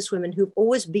of artist women who've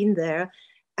always been there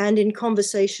and in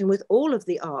conversation with all of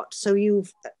the art. So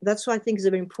that's what I think is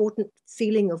an important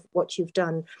feeling of what you've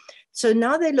done. So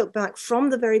now they look back from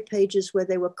the very pages where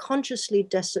they were consciously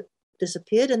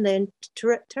disappeared, and then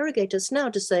interrogate us now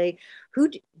to say, do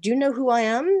you know who I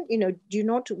am? Do you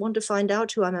not want to find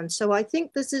out who I am? So I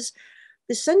think this is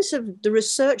the sense of the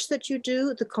research that you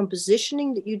do, the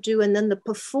compositioning that you do, and then the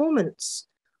performance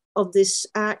of this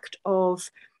act of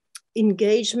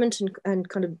engagement and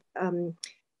kind of,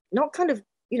 not kind of,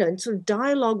 sort of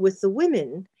dialogue with the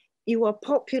women. You are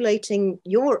populating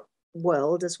your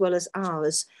world as well as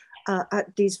ours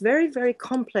at these very, very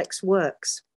complex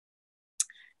works.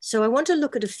 So I want to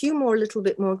look at a little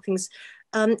bit more things.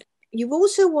 You've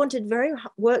also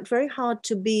worked very hard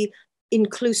to be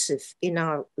inclusive in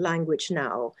our language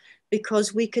now,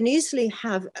 because we can easily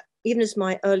have, even as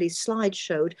my early slide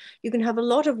showed, you can have a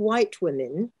lot of white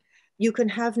women. You can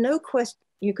have no question.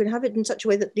 You can have it in such a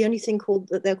way that the only thing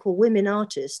that they're called women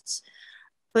artists,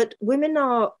 but women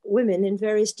are women in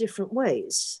various different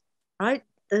ways, right?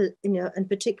 And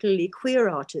particularly queer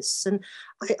artists. And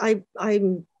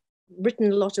I'm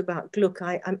written a lot about Gluck.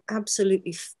 I'm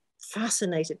absolutely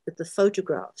fascinated with the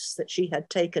photographs that she had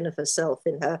taken of herself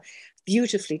in her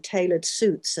beautifully tailored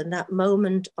suits, and that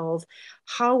moment of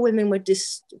how women were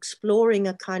exploring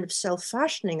a kind of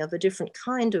self-fashioning of a different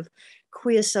kind of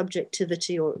queer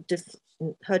subjectivity, or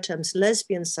in her terms,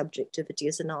 lesbian subjectivity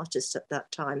as an artist at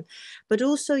that time. But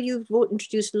also you've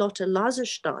introduced Lotte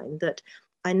Laserstein, that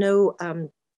I know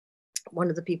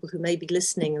one of the people who may be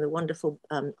listening, the wonderful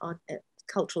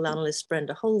cultural analyst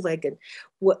Brenda Holweg, and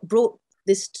what brought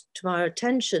this to my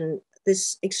attention,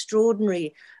 this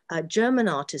extraordinary German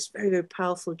artist, very, very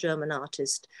powerful German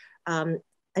artist. And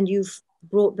you've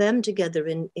brought them together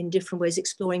in different ways,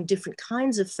 exploring different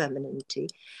kinds of femininity.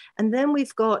 And then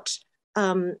we've got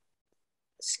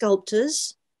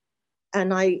sculptors.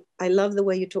 And I love the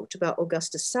way you talked about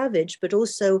Augusta Savage, but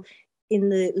also in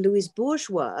the Louise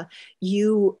Bourgeois,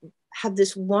 you have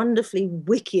this wonderfully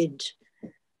wicked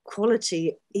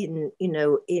quality in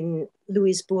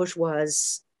Louise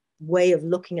Bourgeois's way of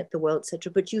looking at the world,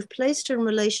 etc. But you've placed her in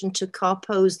relation to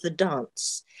Carpeau's The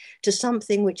Dance, to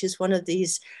something which is one of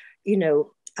these,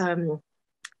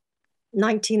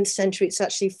 19th century. It's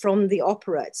actually from the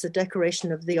opera. It's a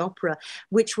decoration of the opera,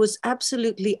 which was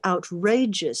absolutely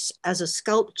outrageous as a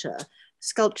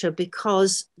sculpture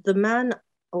because the man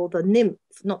or the nymph,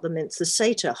 not the nymph, the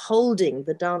satyr holding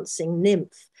the dancing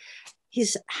nymph,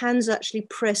 his hands actually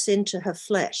press into her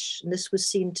flesh. And this was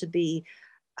seen to be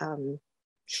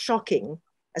shocking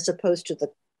as opposed to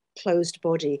the closed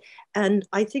body. And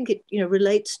I think it,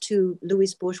 relates to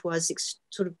Louise Bourgeois'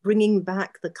 sort of bringing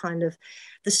back the kind of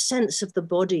the sense of the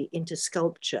body into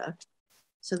sculpture.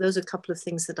 So those are a couple of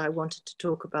things that I wanted to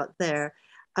talk about there.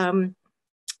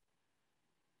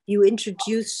 You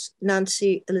introduce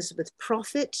Nancy Elizabeth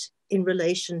Prophet in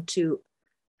relation to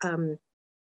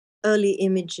early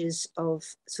images of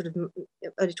sort of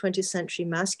early 20th century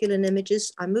masculine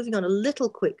images. I'm moving on a little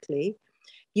quickly.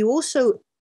 You also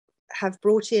have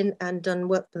brought in and done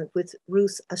work with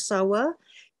Ruth Asawa.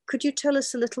 Could you tell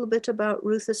us a little bit about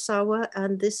Ruth Asawa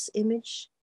and this image?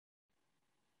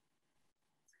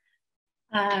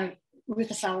 Ruth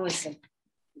Asawa was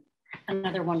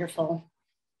another wonderful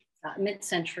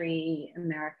mid-century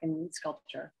American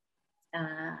sculptor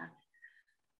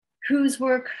whose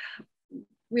work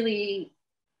really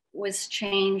was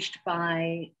changed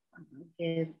by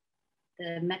the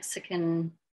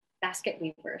Mexican basket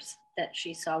weavers that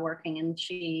she saw working, and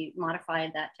she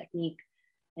modified that technique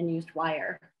and used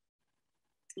wire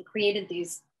and created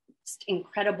these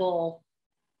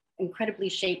incredibly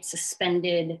shaped,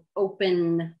 suspended,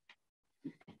 open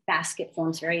basket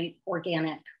forms, very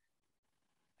organic.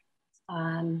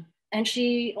 And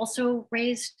she also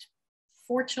raised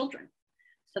 4 children.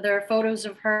 So there are photos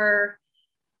of her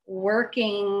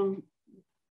working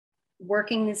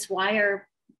this wire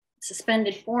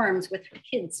suspended forms with her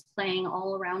kids playing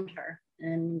all around her.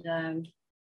 And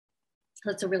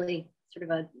so it's a really sort of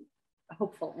a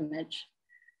hopeful image.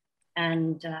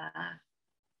 And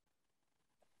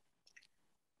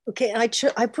okay, I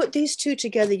put these two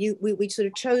together. We sort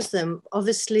of chose them.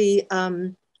 Obviously,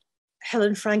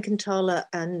 Helen Frankenthaler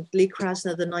and Lee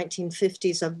Krasner, the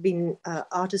 1950s, have been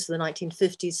artists of the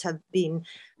 1950s, have been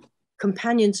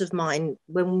companions of mine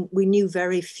when we knew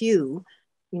very few.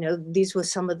 These were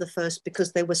some of the first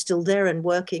because they were still there and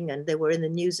working and they were in the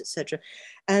news, etc.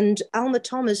 And Alma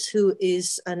Thomas, who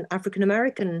is an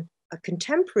African-American, a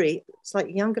contemporary,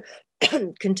 slightly younger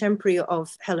contemporary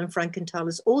of Helen Frankenthaler,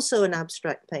 is also an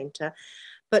abstract painter,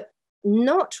 but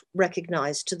not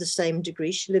recognized to the same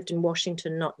degree. She lived in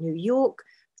Washington, not New York.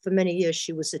 For many years,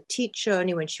 she was a teacher.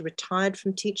 Only when she retired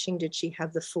from teaching did she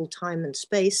have the full time and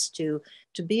space to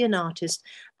be an artist.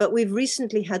 But we've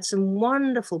recently had some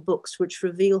wonderful books which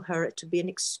reveal her to be an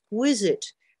exquisite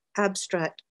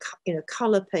abstract,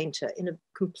 color painter in a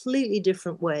completely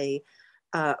different way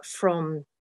from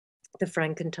the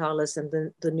Frankenthalers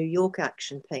and the New York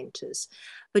action painters.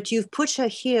 But you've put her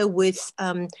here with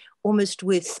almost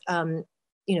with, where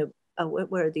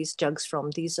are these jugs from?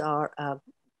 These are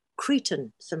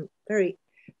Cretan, some very,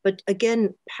 but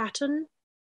again, pattern,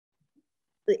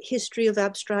 the history of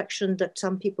abstraction that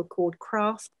some people called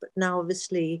craft, but now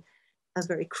obviously a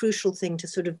very crucial thing to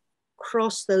sort of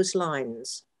cross those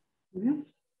lines. Mm-hmm.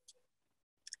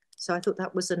 So I thought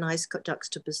that was a nice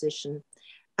juxtaposition.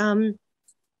 And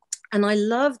I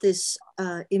love this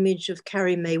image of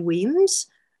Carrie Mae Weems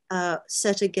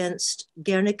set against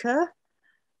Guernica.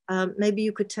 Maybe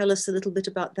you could tell us a little bit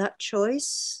about that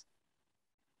choice.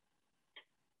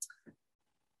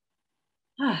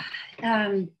 I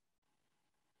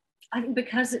think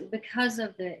because of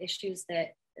the issues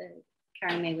that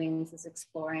Carrie Mae Weems is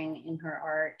exploring in her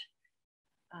art,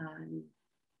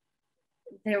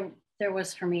 there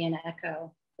was for me an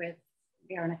echo with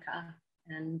Guernica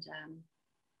and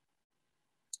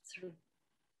sort of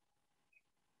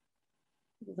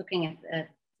looking at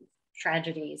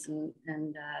tragedies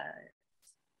and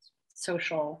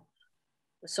social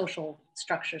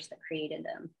structures that created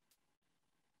them.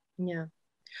 Yeah.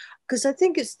 Because I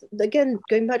think it's, again,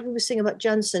 going back to what we were saying about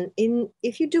Jansen,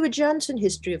 if you do a Jansen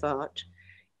history of art,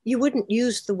 you wouldn't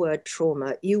use the word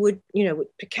trauma. You would,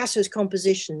 Picasso's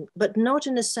composition, but not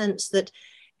in a sense that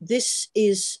this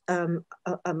is,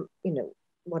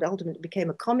 what ultimately became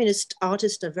a communist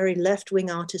artist, a very left-wing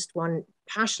artist, one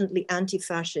passionately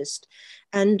anti-fascist.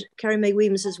 And Carrie Mae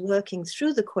Weems is working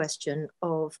through the question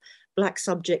of Black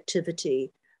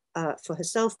subjectivity for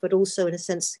herself, but also in a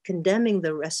sense condemning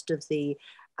the rest of the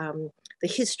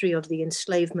history of the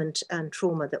enslavement and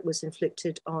trauma that was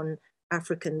inflicted on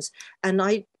Africans. And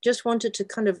I just wanted to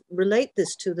kind of relate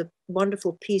this to the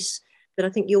wonderful piece that I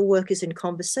think your work is in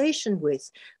conversation with,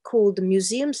 called the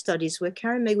Museum Studies, where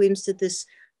Carrie Mae Weems did this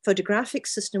photographic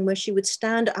system where she would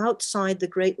stand outside the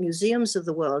great museums of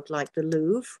the world, like the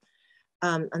Louvre,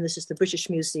 and this is the British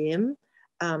Museum,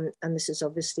 and this is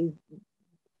obviously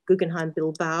Guggenheim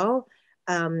Bilbao,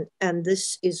 and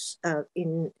this is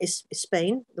in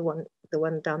Spain, the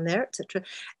one down there, etc.,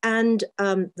 and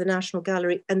the National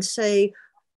Gallery, and say,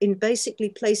 in basically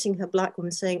placing her Black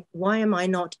woman, saying, why am I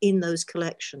not in those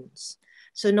collections?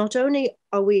 So not only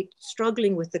are we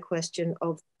struggling with the question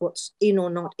of what's in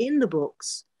or not in the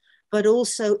books, but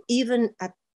also even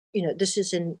at, this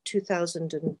is in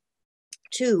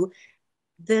 2002,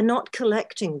 they're not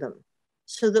collecting them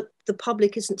so that the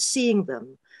public isn't seeing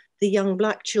them. The young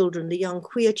Black children, the young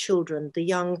queer children, the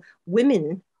young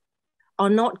women are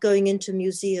not going into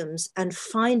museums and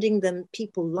finding them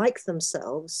people like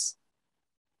themselves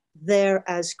there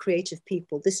as creative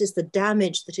people. This is the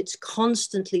damage that it's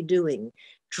constantly doing,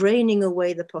 draining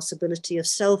away the possibility of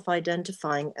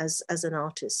self-identifying as an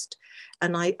artist.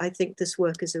 And I think this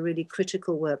work is a really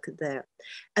critical work there.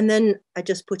 And then I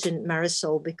just put in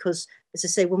Marisol because, as I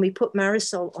say, when we put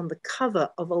Marisol on the cover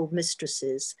of Old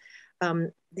Mistresses,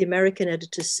 the American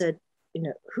editor said,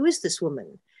 who is this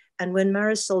woman? And when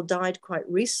Marisol died quite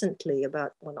recently,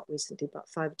 about 5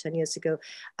 or 10 years ago,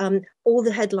 all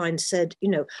the headlines said,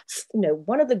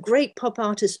 one of the great pop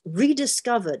artists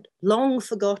rediscovered, long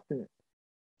forgotten.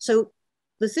 So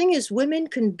the thing is, women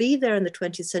can be there in the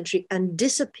 20th century and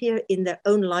disappear in their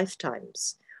own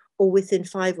lifetimes or within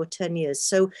 5 or 10 years.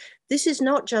 So this is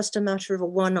not just a matter of a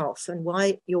one-off, and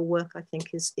why your work, I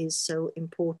think, is so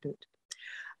important.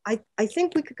 I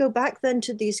think we could go back then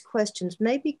to these questions.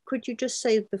 Maybe could you just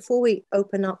say, before we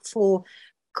open up for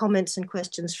comments and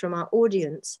questions from our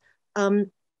audience,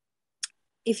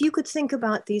 if you could think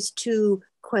about these two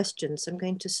questions. I'm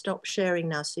going to stop sharing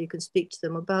now so you can speak to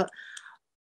them, about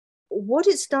what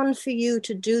it's done for you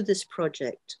to do this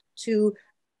project, to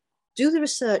do the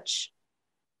research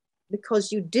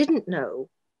because you didn't know.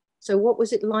 So what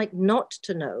was it like not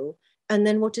to know? And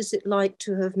then what is it like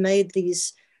to have made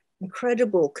these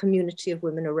incredible community of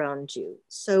women around you?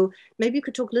 So maybe you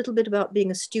could talk a little bit about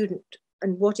being a student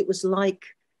and what it was like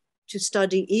to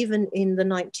study even in the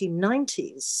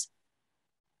 1990s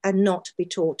and not be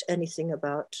taught anything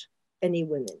about any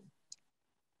women.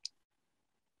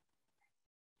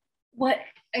 What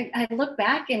I look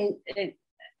back and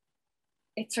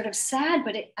it's sort of sad,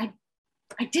 but I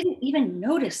didn't even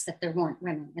notice that there weren't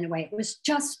women in a way. It was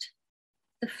just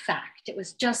the fact. It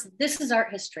was just, this is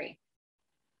art history.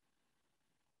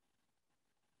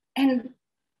 And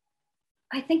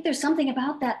I think there's something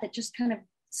about that that just kind of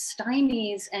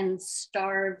stymies and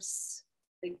starves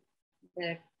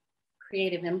the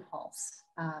creative impulse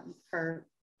for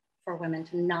women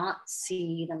to not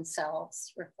see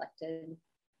themselves reflected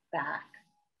back.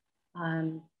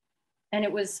 And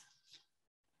it was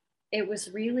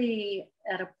really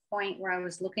at a point where I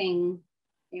was looking,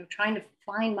 trying to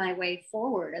find my way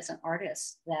forward as an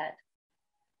artist, that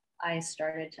I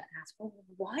started to ask, well,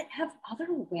 what have other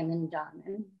women done,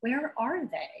 and where are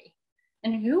they,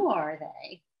 and who are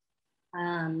they?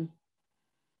 And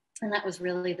that was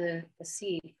really the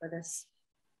seed for this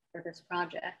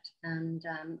project. And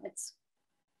it's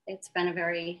been a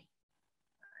very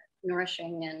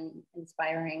nourishing and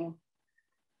inspiring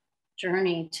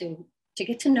journey to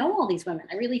get to know all these women.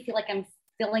 I really feel like I'm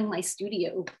filling my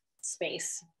studio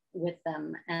space with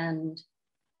them. And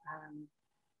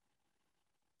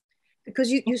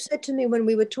because you said to me when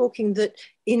we were talking that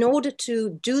in order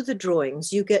to do the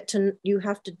drawings, you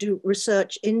have to do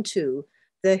research into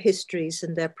their histories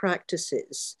and their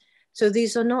practices. So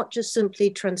these are not just simply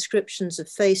transcriptions of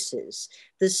faces.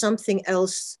 There's something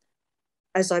else,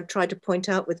 as I've tried to point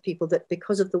out with people, that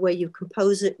because of the way you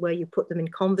compose it, where you put them in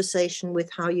conversation with,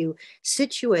 how you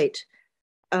situate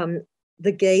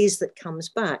the gaze that comes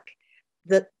back,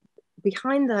 that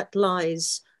behind that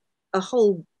lies a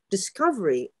whole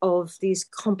discovery of these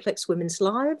complex women's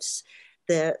lives,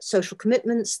 their social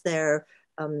commitments, their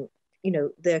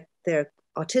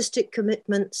artistic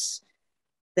commitments,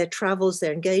 their travels,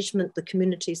 their engagement, the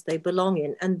communities they belong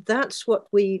in. And that's what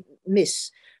we miss,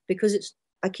 because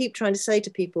I keep trying to say to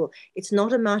people, it's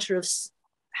not a matter of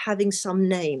having some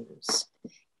names.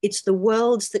 It's the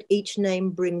worlds that each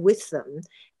name bring with them.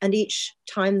 And each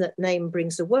time that name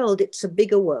brings a world, it's a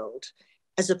bigger world,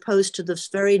 as opposed to this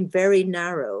very, very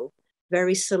narrow,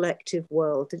 very selective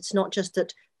world. It's not just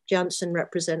that Jansen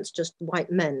represents just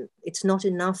white men. It's not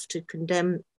enough to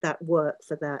condemn that work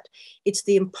for that. It's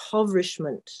the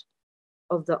impoverishment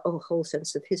of the whole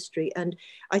sense of history. And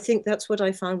I think that's what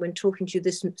I found when talking to you,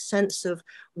 this sense of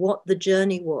what the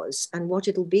journey was and what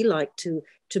it'll be like to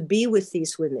be with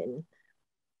these women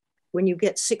when you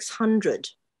get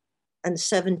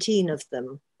 617 of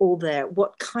them all there,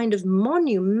 what kind of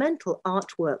monumental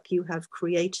artwork you have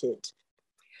created.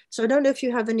 So I don't know if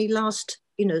you have any last,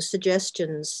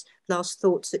 suggestions, last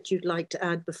thoughts that you'd like to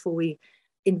add before we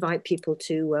invite people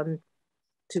to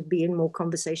be in more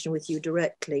conversation with you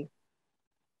directly.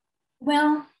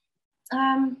 Well,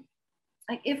 I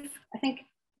think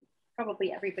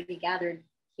probably everybody gathered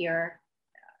here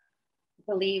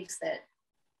believes that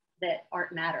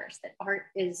art matters, that art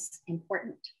is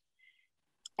important.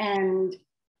 And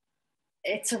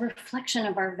it's a reflection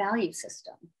of our value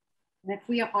system. And if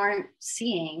we aren't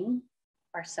seeing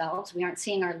ourselves, we aren't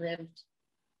seeing our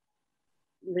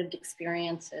lived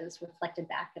experiences reflected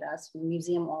back at us from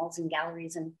museum walls and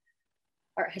galleries and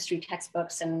art history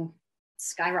textbooks and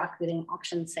skyrocketing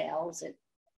auction sales,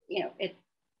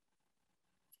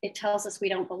 it tells us we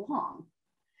don't belong.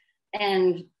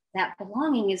 And that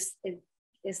belonging is the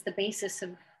basis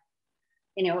of,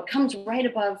 it comes right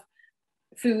above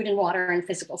food and water and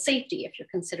physical safety. If you're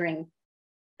considering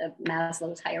the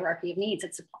Maslow's hierarchy of needs,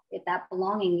 that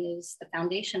belonging is the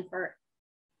foundation for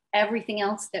everything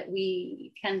else that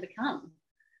we can become.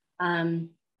 And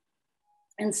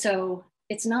so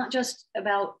it's not just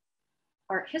about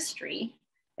art history,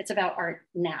 it's about art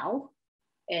now.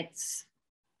 It's,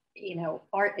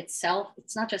 art itself,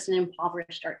 it's not just an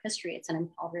impoverished art history, it's an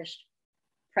impoverished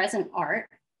present art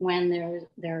when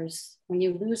when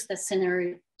you lose the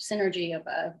synergy of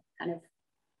a kind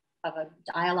of a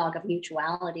dialogue of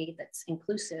mutuality that's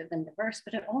inclusive and diverse,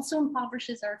 but it also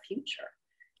impoverishes our future.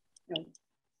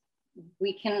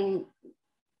 We can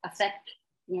affect,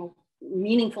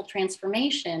 meaningful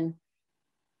transformation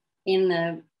in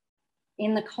the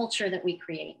culture that we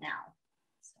create now.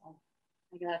 So I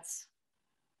think that's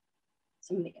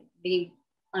some of the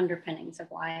underpinnings of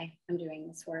why I'm doing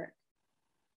this work.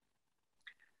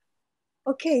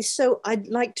 Okay, so I'd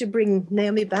like to bring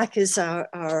Naomi back as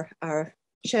our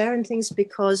chair and things,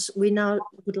 because we now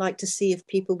would like to see if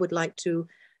people would like to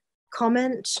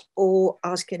comment or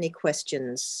ask any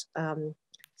questions.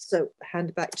 So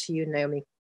hand back to you, Naomi.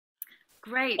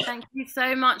 Great, thank you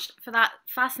so much for that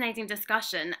fascinating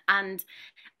discussion. And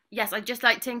yes, I'd just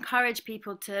like to encourage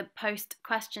people to post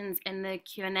questions in the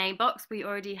Q&A box. We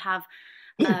already have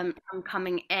some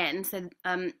coming in. So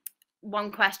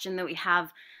one question that we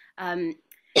have said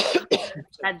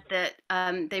that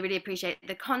they really appreciate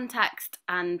the context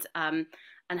and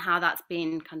how that's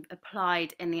been kind of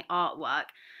applied in the artwork.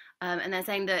 And they're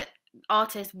saying that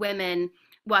artists, women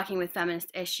working with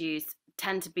feminist issues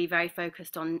tend to be very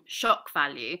focused on shock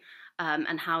value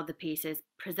and how the piece is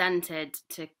presented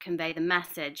to convey the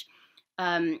message.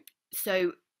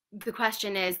 So the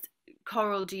question is,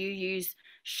 Coral, do you use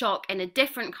shock in a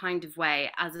different kind of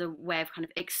way as a way of kind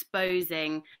of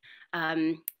exposing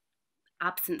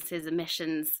absences,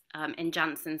 omissions in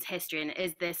Janssen's history? And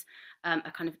is this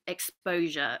a kind of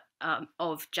exposure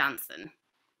of Janssen?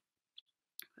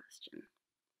 Question.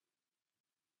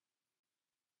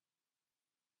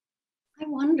 I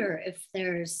wonder if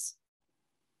there's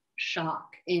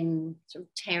shock in sort of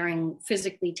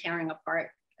physically tearing apart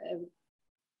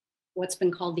what's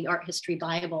been called the art history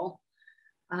Bible.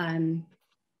 I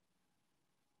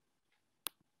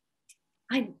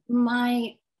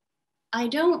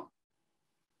don't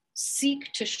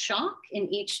seek to shock in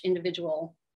each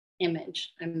individual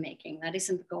image I'm making. That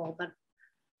isn't the goal, but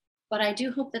I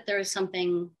do hope that there is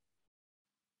something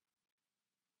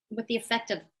with the effect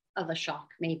of a shock,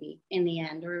 maybe in the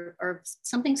end, or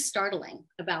something startling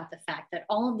about the fact that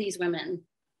all of these women,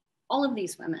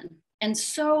 and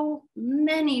so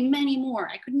many, many more,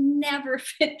 I could never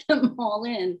fit them all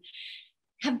in,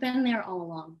 have been there all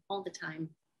along, all the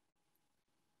time.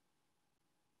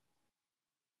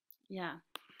 Yeah.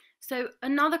 So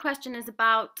another question is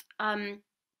about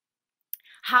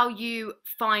how you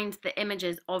find the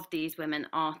images of these women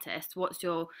artists. What's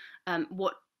your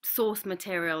what source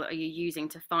material are you using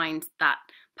to find that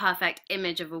perfect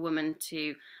image of a woman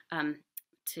to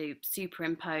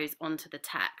superimpose onto the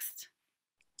text?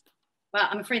 Well,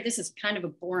 I'm afraid this is kind of a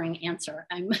boring answer.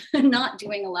 I'm not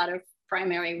doing a lot of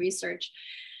primary research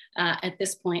at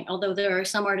this point, although there are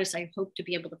some artists I hope to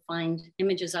be able to find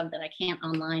images of that I can't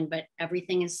online, but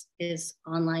everything is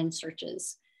online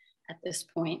searches at this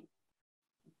point.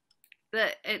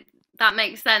 That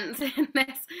makes sense in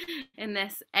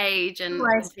this age, and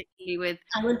particularly with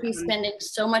I would be spending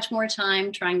so much more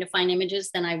time trying to find images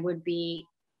than I would be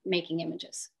making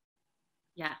images.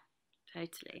 Yeah,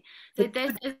 totally. So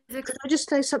could I just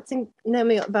say something,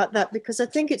 Naomi, about that, because I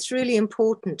think it's really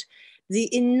important. The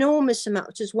enormous amount,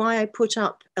 which is why I put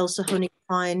up Elsa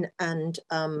Honig-Pine and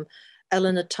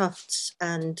Eleanor Tufts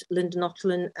and Linda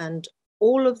Nottelin and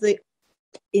all of the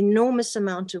enormous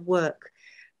amount of work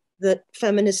that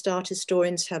feminist art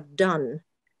historians have done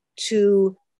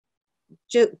to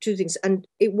two things, and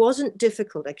it wasn't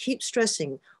difficult. I keep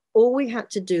stressing, all we had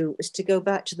to do was to go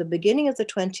back to the beginning of the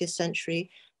 20th century.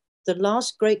 The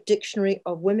last great dictionary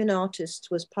of women artists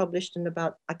was published in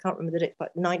about, I can't remember the date,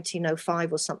 but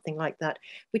 1905 or something like that,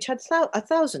 which had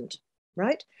 1,000,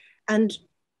 right? And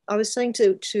I was saying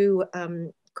to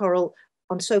Coral,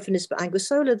 on Sofonisba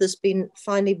Anguissola, there's been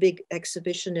finally big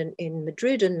exhibition in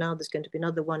Madrid, and now there's going to be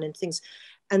another one in things.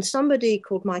 And somebody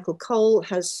called Michael Cole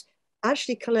has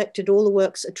actually collected all the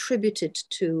works attributed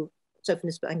to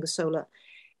Sofonisba Anguissola.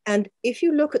 And if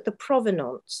you look at the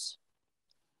provenance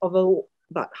of about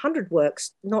 100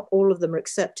 works, not all of them are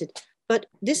accepted. But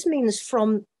this means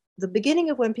from the beginning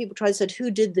of when people tried to say,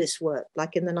 who did this work?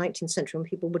 Like in the 19th century, when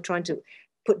people were trying to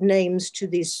put names to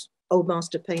these old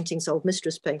master paintings, old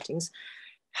mistress paintings,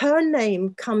 her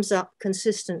name comes up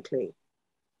consistently.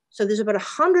 So there's about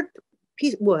 100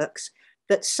 works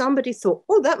that somebody thought,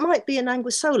 oh, that might be an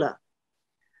Anguissola.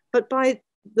 But by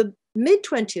the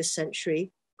mid-20th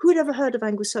century, who'd ever heard of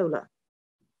Anguissola,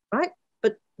 right?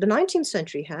 But the 19th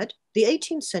century had, the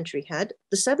 18th century had,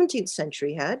 the 17th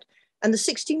century had, and the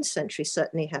 16th century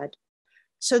certainly had.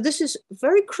 So this is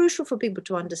very crucial for people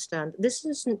to understand. This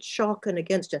isn't shock and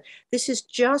against it. This is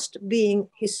just being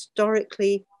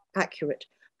historically accurate.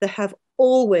 There have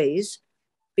always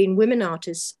been women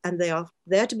artists, and they are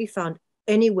there to be found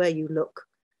anywhere you look.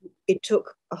 It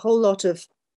took a whole lot of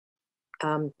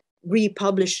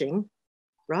republishing,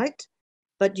 right?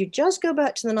 But you just go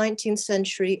back to the 19th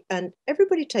century and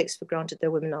everybody takes for granted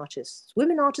they're women artists.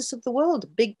 Women artists of the world, a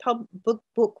big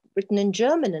book written in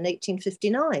German in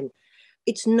 1859.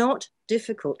 It's not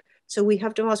difficult. So we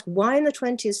have to ask, why in the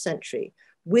 20th century,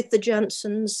 with the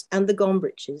Jansons and the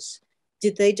Gombriches,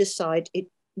 did they decide it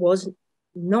was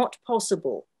not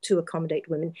possible to accommodate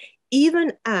women,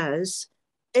 even as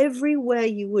everywhere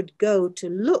you would go to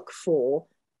look for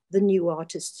the new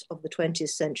artists of the 20th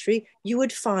century, you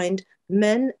would find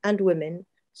men and women,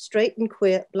 straight and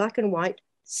queer, black and white,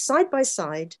 side by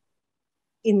side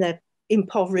in their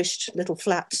impoverished little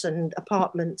flats and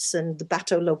apartments and the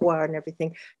Bateau Lavoir and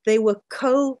everything. They were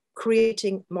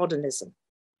co-creating modernism.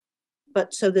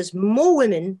 But so there's more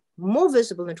women, more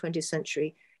visible in the 20th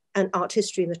century, and art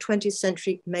history in the 20th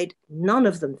century made none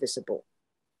of them visible.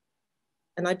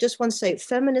 And I just want to say,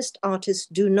 feminist artists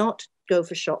do not go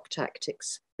for shock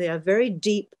tactics. They are very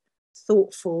deep,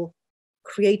 thoughtful,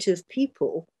 creative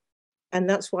people. And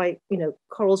that's why, you know,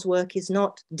 Coral's work is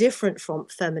not different from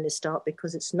feminist art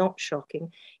because it's not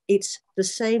shocking. It's the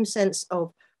same sense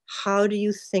of how do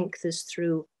you think this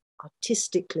through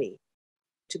artistically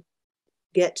to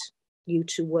get you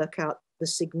to work out the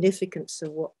significance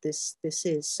of what this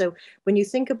is. So when you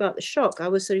think about the shock, I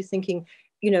was sort of thinking,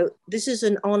 you know, this is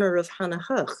an honor of Hannah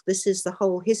Höch. This is the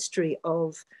whole history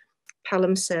of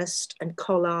palimpsest and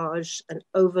collage and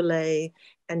overlay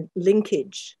and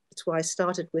linkage. That's why I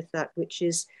started with that, which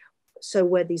is so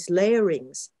where these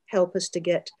layerings help us to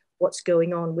get what's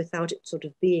going on without it sort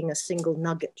of being a single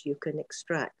nugget you can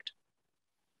extract.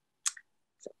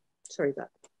 So, sorry about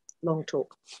long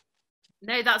talk.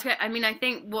 No, that's great. I mean, I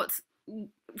think what's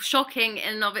shocking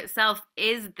in and of itself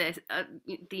is this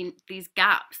these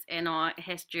gaps in our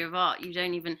history of art. You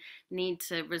don't even need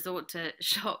to resort to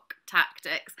shock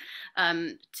tactics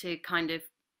to kind of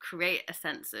create a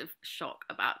sense of shock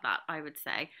about that, I would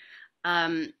say.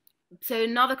 So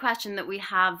another question that we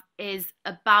have is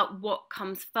about what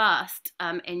comes first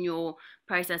in your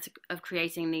process of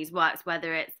creating these works,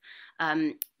 whether it's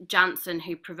Janson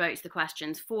who provokes the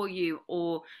questions for you,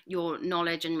 or your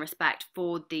knowledge and respect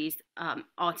for these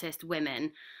artist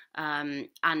women. And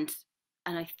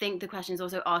I think the question is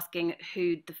also asking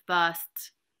who the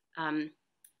first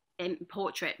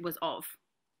portrait was of.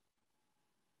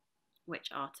 Which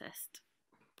artist?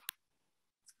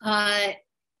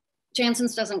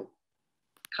 Janson's doesn't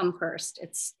come first.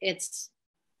 It's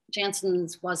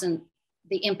Janson's wasn't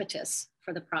the impetus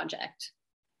for the project.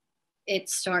 It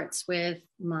starts with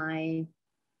my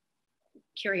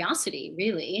curiosity,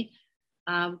 really,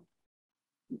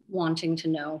 wanting to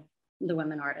know the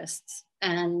women artists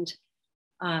and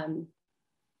how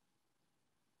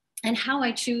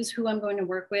I choose who I'm going to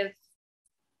work with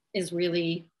is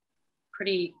really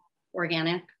pretty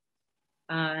organic.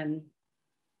 You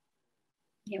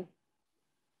know,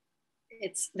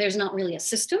 there's not really a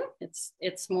system.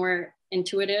 It's more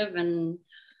intuitive, and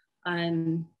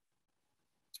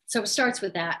so it starts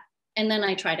with that, and then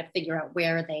I try to figure out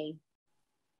where they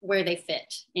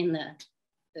fit in the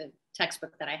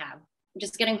textbook that I have.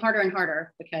 Just getting harder and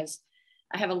harder because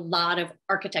I have a lot of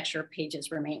architecture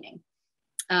pages remaining.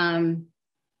 And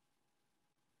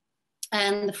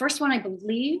the first one I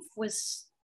believe was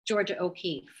Georgia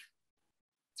O'Keeffe.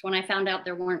 So when I found out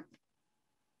there weren't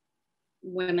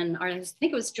women artists, I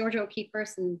think it was Georgia O'Keeffe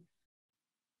first and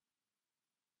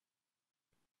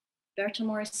Berta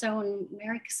Morisot and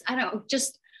Mary, I don't know,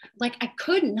 just like, I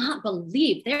could not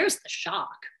believe, there's the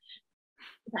shock.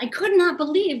 I could not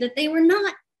believe that they were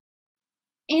not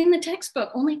in the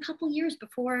textbook only a couple years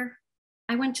before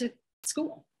I went to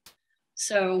school.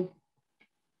 So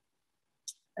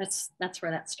that's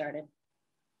where that started.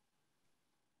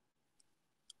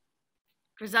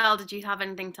 Griselda, did you have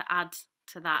anything to add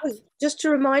to that? Just to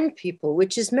remind people,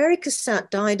 which is Mary Cassatt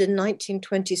died in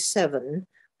 1927,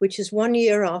 which is 1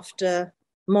 year after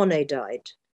Monet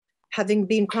died, having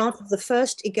been part of the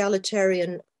first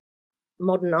egalitarian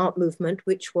modern art movement,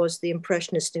 which was the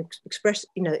Impressionist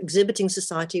exhibiting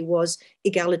society was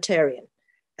egalitarian.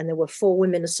 And there were 4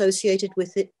 women associated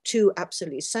with it, 2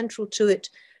 absolutely central to it,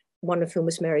 one of whom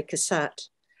was Mary Cassatt.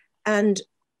 And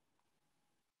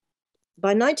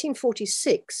by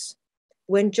 1946,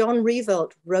 when John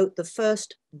Reevelt wrote the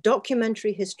first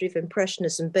documentary history of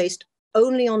Impressionism based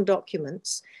only on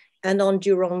documents and on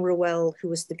Durand Ruel, who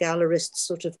was the gallerist's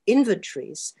sort of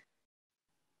inventories,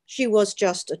 she was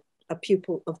just a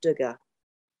pupil of Degas.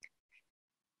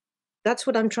 That's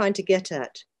what I'm trying to get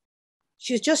at.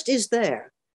 She just is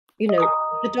there. You know,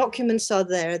 the documents are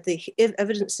there, the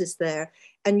evidence is there,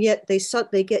 and yet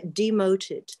they get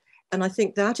demoted. And I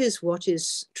think that is what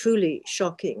is truly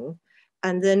shocking.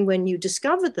 And then when you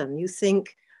discover them, you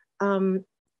think,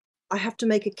 I have to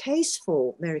make a case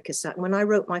for Mary Cassatt. When I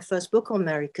wrote my first book on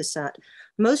Mary Cassatt,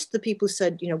 most of the people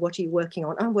said, you know, what are you working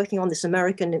on? I'm working on this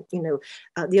American, you know,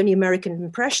 the only American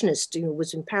impressionist who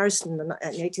was in Paris in the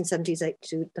 1870s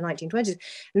to the 1920s.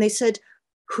 And they said,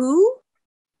 who?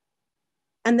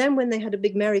 And then when they had a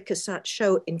big Mary Cassatt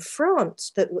show in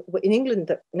France, that in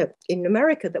England, in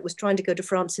America, that was trying to go to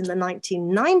France in the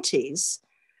 1990s,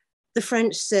 the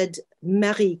French said,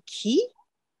 Marie qui?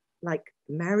 Like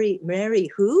Mary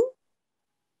who?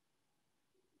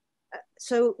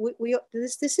 So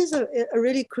this is a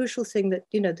really crucial thing that,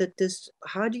 you know, that this,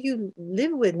 how do you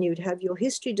live when you'd have your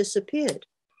history disappeared?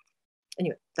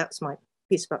 Anyway, that's my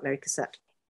piece about Mary Cassatt.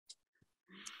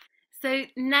 So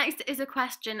next is a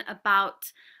question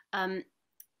about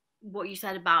what you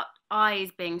said about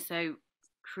eyes being so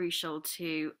crucial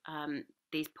to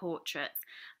these portraits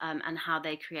and how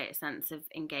they create a sense of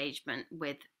engagement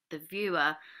with the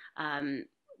viewer,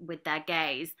 with their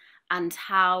gaze, and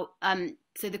how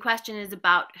so the question is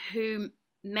about who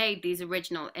made these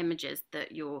original images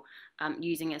that you're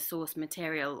using as source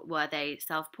material. Were they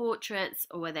self-portraits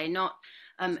or were they not?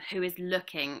 Who is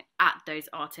looking at those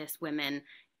artist women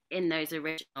in those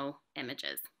original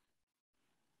images?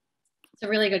 It's a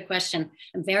really good question.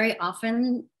 And very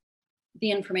often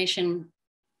the information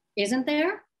isn't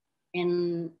there.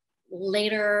 In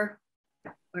later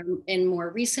or in more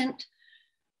recent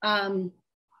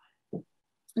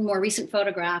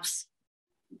photographs,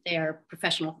 they're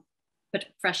professional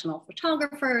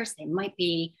photographers. They might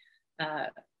be,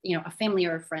 you know, a family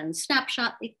or a friend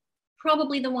snapshot.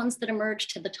 Probably the ones that emerge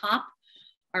to the top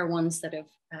are ones that have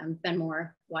been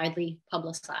more widely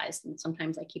publicized. And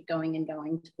sometimes I keep going and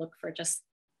going to look for just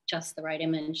the right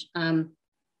image.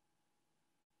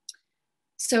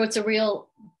 So there's a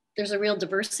real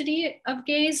diversity of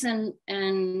gaze, and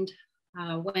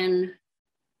when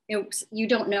you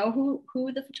don't know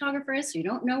who the photographer is, you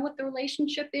don't know what the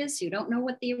relationship is, you don't know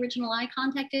what the original eye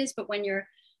contact is, but when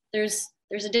there's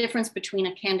a difference between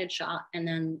a candid shot and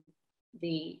then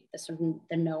the sort of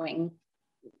the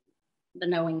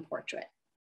knowing portrait.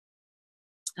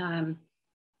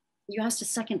 You asked a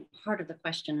second part of the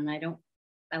question and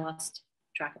I lost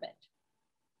track of it.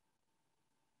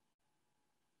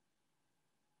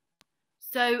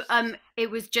 So it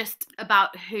was just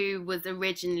about who was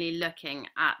originally looking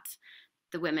at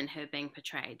the women who are being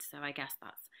portrayed. So I guess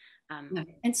that's.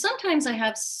 And sometimes I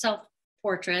have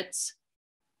self-portraits,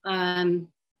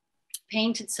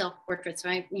 painted self-portraits.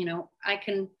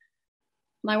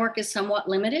 My work is somewhat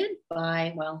limited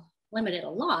limited a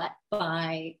lot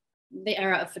by the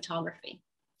era of photography.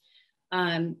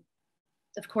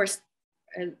 Of course,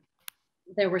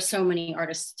 there were so many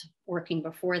artists working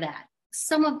before that.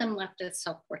 Some of them left as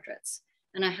self-portraits,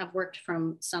 and I have worked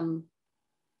from some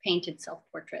painted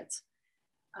self-portraits.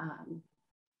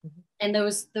 And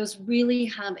those really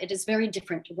have, it is very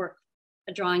different to work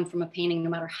a drawing from a painting, no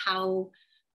matter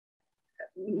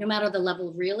the level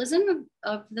of realism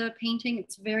of the painting.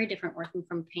 It's very different working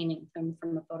from painting than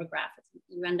from a photograph.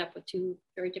 You end up with 2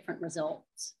 very different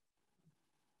results.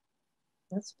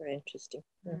 That's very interesting.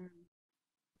 Yeah.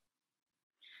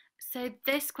 So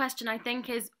this question, I think,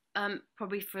 is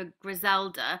probably for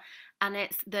Griselda, and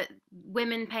it's that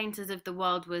Women Painters of the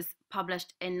World was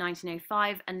published in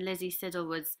 1905, and Lizzie Siddal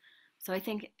was, so I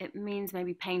think it means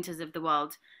maybe Painters of the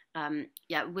World.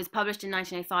 Yeah, was published in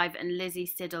 1905, and Lizzie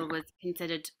Siddal was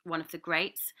considered one of the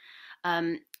greats.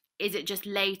 Is it just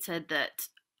later that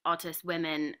artist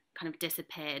women kind of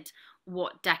disappeared?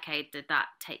 What decade did that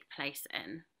take place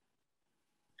in?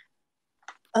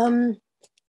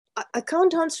 I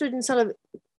can't answer it in sort of,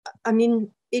 I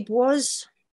mean, it was,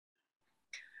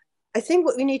 I think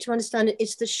what we need to understand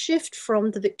is the shift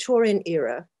from the Victorian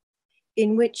era,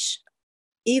 in which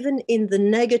even in the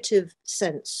negative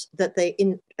sense that they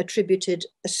attributed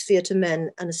a sphere to men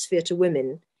and a sphere to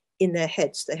women in their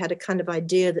heads, they had a kind of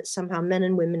idea that somehow men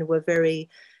and women were very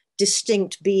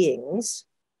distinct beings.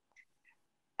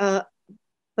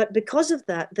 But because of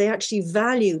that, they actually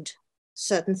valued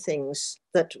certain things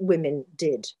that women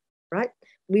did, right?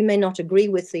 We may not agree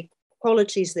with the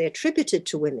qualities they attributed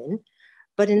to women,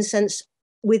 but in a sense,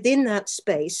 within that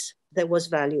space, there was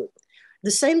value. At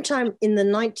the same time, in the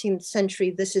 19th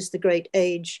century, this is the great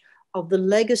age of the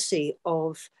legacy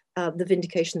of the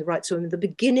vindication of the rights of women, the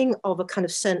beginning of a kind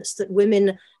of sense that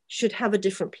women should have a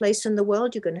different place in the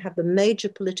world. You're going to have the major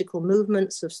political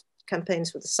movements of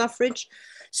campaigns for the suffrage.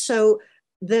 So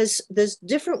there's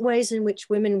different ways in which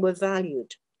women were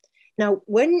valued. Now,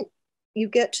 when you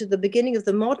get to the beginning of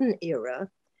the modern era,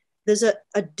 there's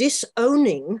a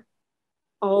disowning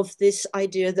of this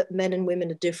idea that men and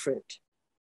women are different,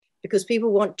 because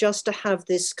people want just to have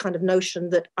this kind of notion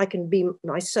that I can be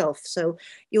myself. So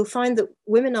you'll find that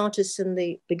women artists in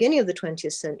the beginning of the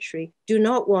 20th century do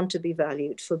not want to be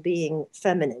valued for being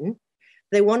feminine.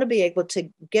 They want to be able to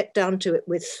get down to it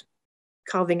with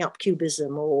carving up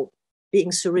cubism or being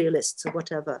surrealists or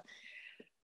whatever.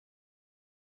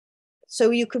 So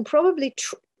you can probably,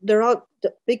 there are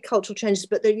big cultural changes,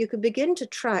 but you can begin to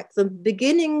track the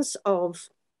beginnings of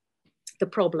the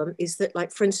problem is that,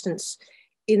 like, for instance,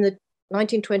 in the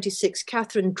 1926,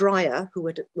 Catherine Dreyer, who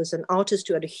was an artist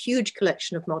who had a huge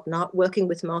collection of modern art, working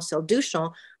with Marcel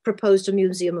Duchamp, proposed a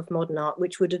museum of modern art,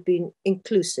 which would have been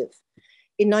inclusive.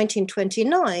 In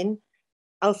 1929,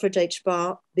 Alfred H.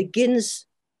 Barr begins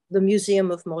the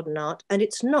Museum of Modern Art, and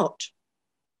it's not.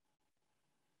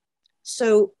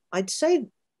 So I'd say,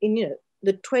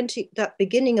 that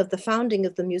beginning of the founding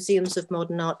of the Museums of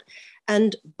Modern Art,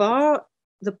 and Barr,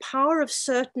 the power of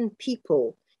certain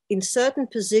people in certain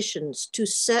positions to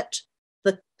set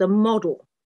the model.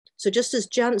 So just as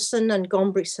Janssen and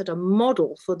Gombrich set a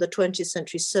model for the 20th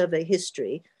century survey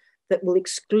history that will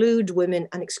exclude women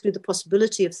and exclude the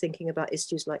possibility of thinking about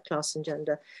issues like class and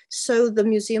gender, so the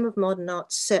Museum of Modern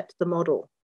Art set the model.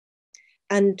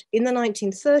 And in the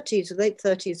 1930s, late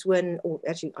 30s, or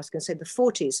actually I was going to say the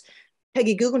 40s,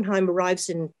 Peggy Guggenheim arrives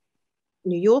in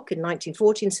New York in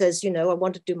 1940 and says, I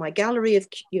want to do my gallery of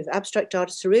abstract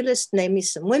artists, surrealists, name me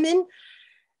some women.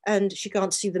 And she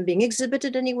can't see them being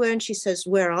exhibited anywhere. And she says,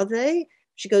 where are they?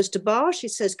 She goes to Barr. She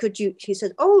says, she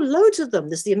said, oh, loads of them.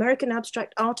 There's the American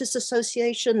Abstract Artists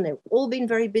Association. They've all been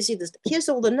very busy. Here's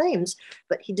all the names,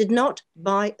 but he did not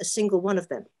buy a single one of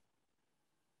them.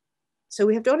 So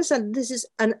we have to understand this is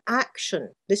an action.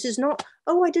 This is not,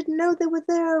 oh, I didn't know they were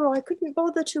there, or I couldn't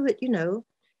bother to it,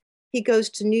 He goes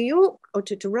to New York or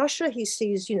to Russia. He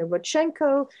sees,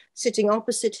 Rodchenko. Sitting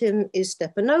opposite him is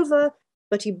Stepanova,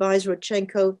 but he buys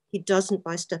Rodchenko. He doesn't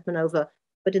buy Stepanova.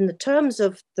 But in the terms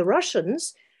of the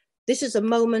Russians, this is a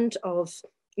moment of,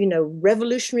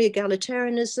 revolutionary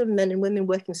egalitarianism, men and women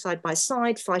working side by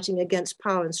side, fighting against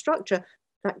power and structure.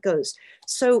 That goes.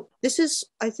 So this is,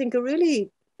 I think, a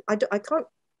really, I can't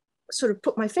sort of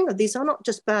put my finger. These are not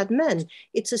just bad men.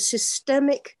 It's a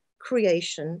systemic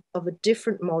creation of a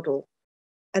different model.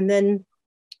 And then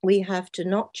we have to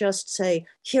not just say,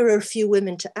 here are a few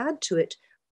women to add to it.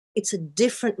 It's a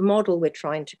different model we're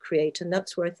trying to create. And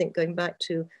that's where I think, going back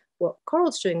to what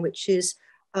Coral's doing, which is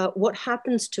what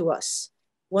happens to us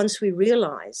once we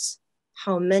realize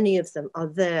how many of them are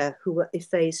there who were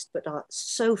effaced but are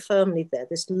so firmly there.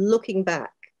 This looking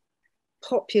back,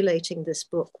 populating this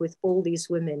book with all these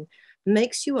women,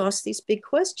 makes you ask these big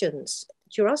questions.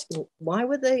 You're asking, why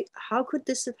were they, how could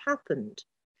this have happened?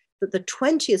 That the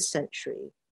 20th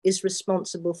century is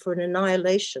responsible for an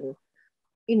annihilation.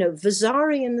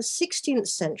 Vasari in the 16th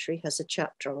century has a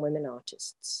chapter on women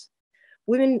artists.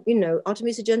 Women,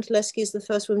 Artemisia Gentileschi is the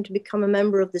first woman to become a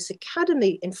member of this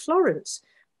academy in Florence,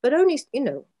 but only,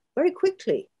 very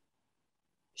quickly.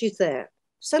 She's there,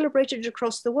 celebrated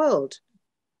across the world,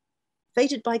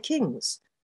 feted by kings.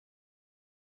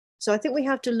 So I think we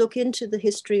have to look into the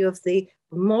history of the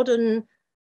modern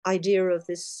idea of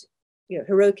this,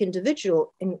 heroic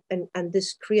individual, and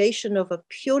this creation of a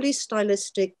purely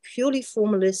stylistic, purely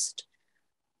formalist,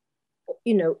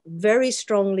 very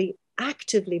strongly,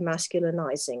 actively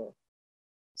masculinizing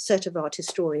set of art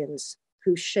historians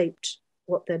who shaped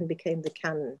what then became the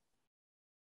canon.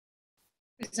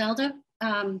 Griselda,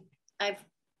 I've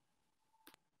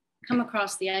come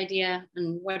across the idea,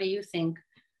 and what do you think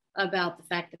about the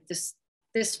fact that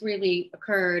this really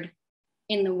occurred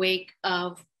in the wake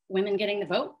of women getting the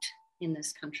vote in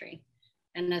this country,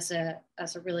 and as a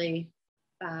really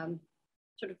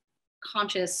sort of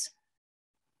conscious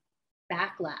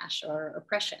backlash or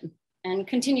oppression, and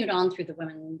continued on through the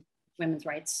women's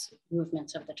rights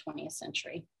movement of the 20th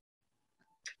century?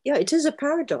 Yeah, it is a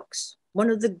paradox. One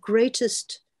of the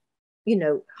greatest,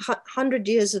 100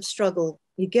 years of struggle.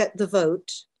 You get the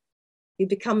vote, you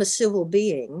become a civil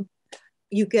being,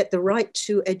 you get the right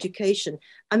to education.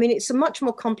 I mean, it's a much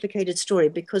more complicated story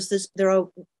because there are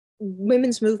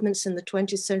women's movements in the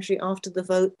 20th century after the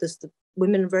vote. There's the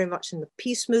women very much in the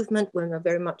peace movement, women are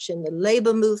very much in the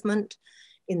labor movement,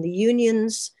 in the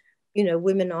unions.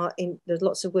 There's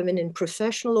lots of women in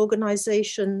professional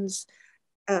organizations.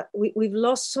 We've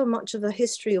lost so much of a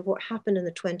history of what happened in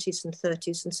the 20s and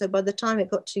 30s. And so by the time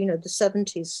it got to, the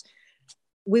 70s,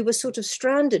 we were sort of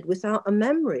stranded without a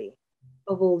memory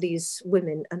of all these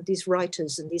women and these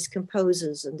writers and these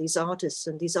composers and these artists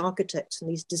and these architects and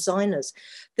these designers.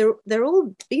 They're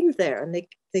all been there, and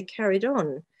they carried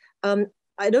on.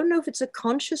 I don't know if it's a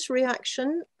conscious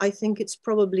reaction. I think it's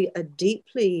probably a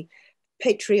deeply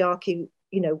patriarchy,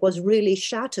 was really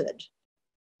shattered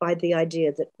by the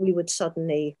idea that we would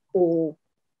suddenly all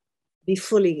be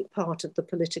fully part of the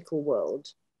political world,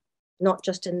 not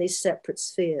just in these separate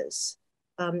spheres.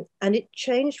 And it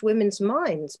changed women's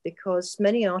minds because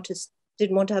many artists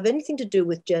didn't want to have anything to do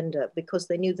with gender because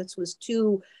they knew this was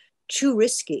too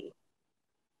risky,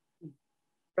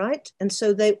 right? And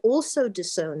so they also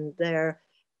disowned their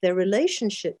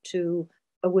relationship to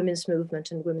a women's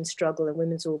movement and women's struggle and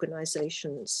women's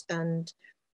organizations. And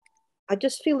I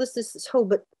just feel there's this whole,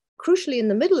 but crucially in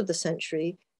the middle of the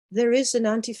century, there is an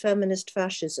anti-feminist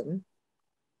fascism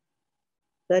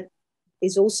that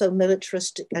is also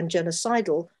militaristic and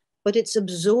genocidal, but it's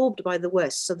absorbed by the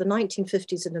West. So the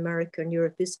 1950s in America and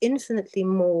Europe is infinitely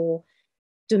more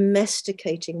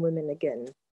domesticating women again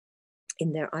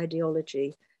in their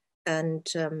ideology. And,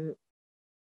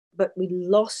 but we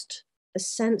lost a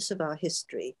sense of our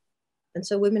history. And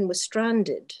so women were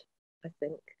stranded, I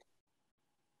think.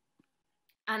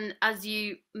 And as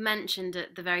you mentioned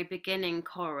at the very beginning,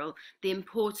 Coral, the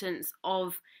importance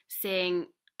of seeing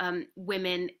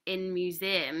women in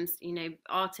museums.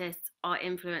 Artists are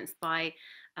influenced by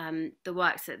the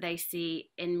works that they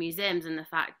see in museums, and the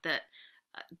fact that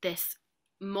this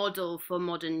model for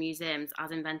modern museums, as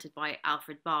invented by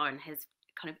Alfred Barr and his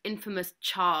kind of infamous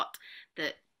chart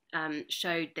that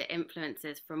showed the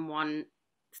influences from one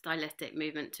stylistic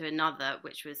movement to another,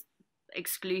 which was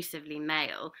exclusively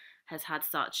male, has had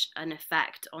such an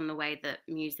effect on the way that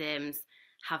museums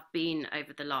have been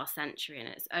over the last century. And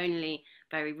it's only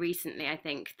very recently, I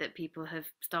think, that people have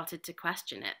started to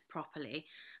question it properly.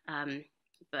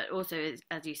 But also,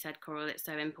 as you said, Coral, it's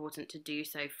so important to do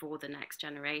so for the next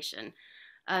generation.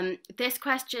 This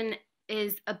question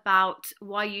is about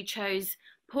why you chose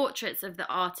portraits of the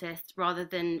artists rather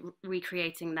than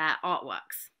recreating their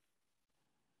artworks.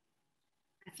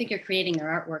 I figure creating their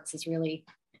artworks is really,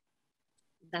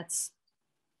 that's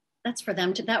for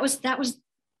them to, that was,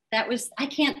 I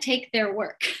can't take their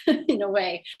work in a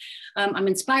way. I'm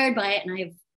inspired by it and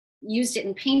I've used it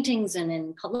in paintings and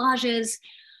in collages,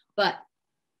 but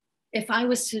if I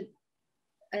was to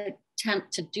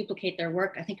attempt to duplicate their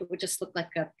work, I think it would just look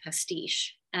like a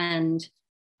pastiche. And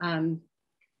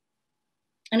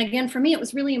again, for me, it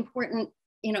was really important,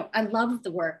 I love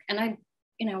the work and I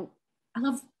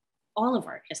love all of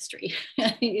art history.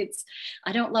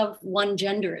 I don't love one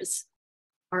gender's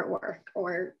artwork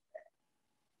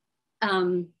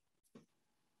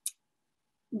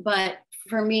but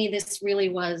for me, this really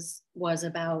was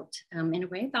about, in a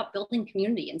way, about building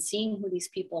community and seeing who these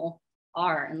people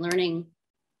are, and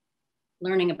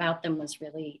learning about them was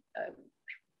really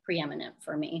preeminent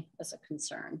for me as a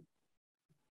concern.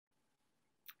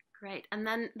 Great. And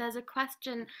then there's a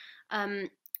question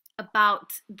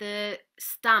about the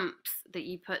stamps that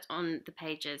you put on the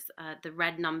pages, the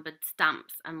red numbered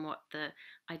stamps, and what the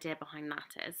idea behind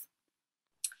that is.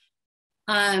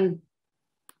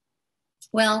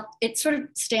 Well, it sort of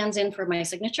stands in for my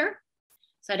signature.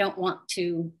 So I don't want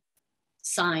to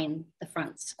sign the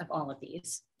fronts of all of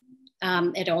these.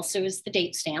 It also is the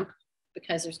date stamp,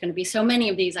 because there's going to be so many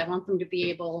of these. I want them to be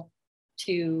able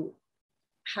to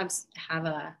have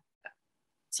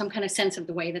some kind of sense of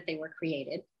the way that they were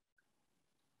created.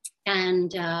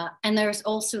 And there's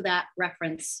also that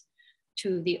reference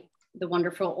to the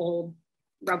wonderful old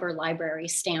rubber library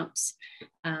stamps,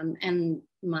 and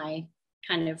my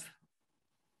kind of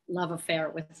love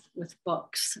affair with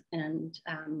books, and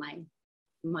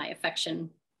my affection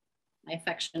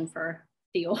for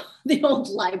the old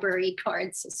library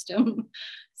card system.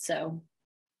 So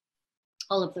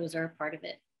all of those are a part of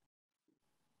it.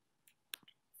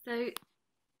 So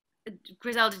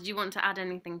Griselda, did you want to add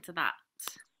anything to that?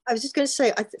 I was just going to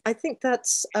say, I think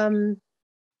that's,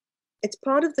 it's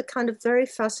part of the kind of very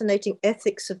fascinating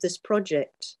ethics of this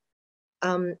project.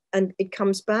 And it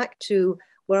comes back to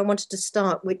where I wanted to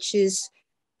start, which is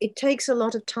it takes a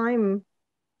lot of time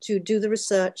to do the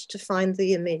research, to find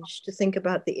the image, to think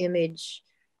about the image.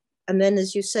 And then,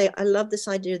 as you say, I love this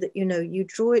idea that, you know, you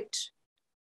draw it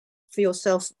for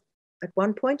yourself at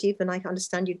one point. Even I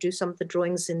understand you do some of the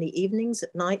drawings in the evenings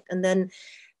at night. And then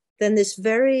this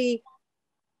very,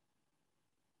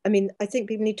 I mean, I think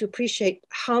people need to appreciate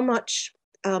how much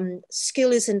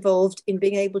skill is involved in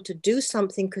being able to do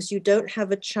something because you don't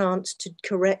have a chance to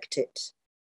correct it,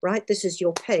 right? This is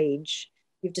your page.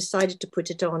 You've decided to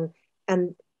put it on.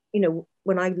 And, you know,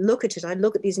 when I look at it, I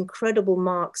look at these incredible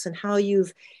marks and how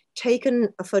you've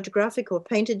taken a photographic or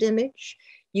painted image,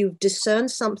 you've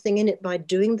discerned something in it by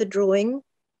doing the drawing,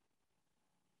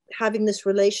 having this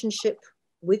relationship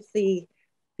with the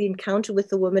encounter with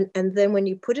the woman, and then when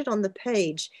you put it on the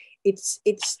page, it's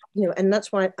you know, and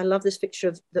that's why I love this picture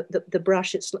of the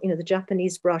brush. It's, you know, the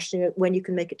Japanese brush, you know, when you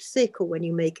can make it thick or when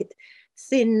you make it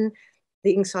thin.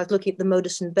 The inside, looking at the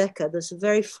Modus and Becker, there's a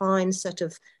very fine set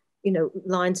of, you know,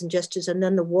 lines and gestures, and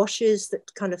then the washes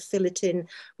that kind of fill it in,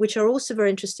 which are also very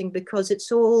interesting because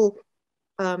it's all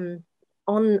on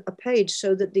a page,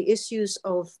 so that the issues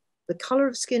of the color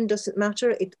of skin doesn't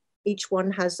matter. Each one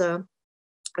has a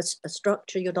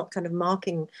structure. You're not kind of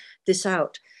marking this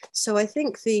out. So I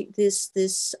think this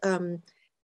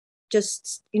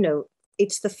just, you know,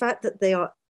 it's the fact that they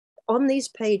are on these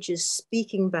pages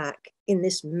speaking back in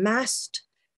this massed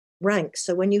rank.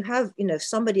 So when you have, you know, if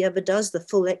somebody ever does the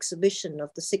full exhibition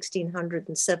of the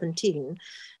 1617,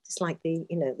 it's like the,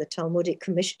 you know, the Talmudic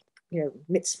commission, you know,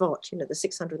 mitzvot, you know, the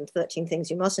 613 things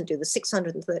you mustn't do, the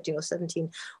 613 or 17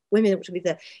 women which will be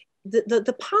there.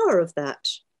 The power of that,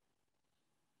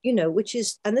 you know, which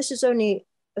is, and this is only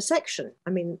a section.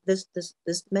 I mean, there's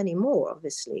many more,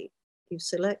 obviously, you've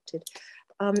selected.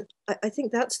 I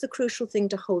think that's the crucial thing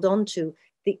to hold on to,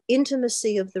 the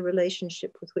intimacy of the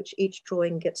relationship with which each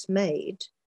drawing gets made,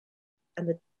 and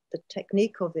the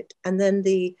technique of it, and then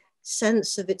the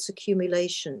sense of its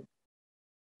accumulation.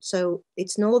 So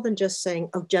it's more than just saying,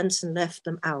 oh, Jensen left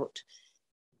them out.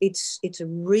 It's a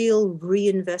real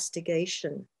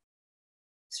reinvestigation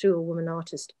through a woman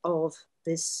artist of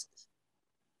this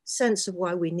sense of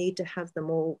why we need to have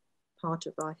them all part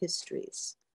of our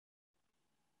histories,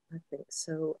 I think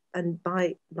so. And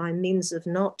by means of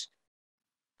not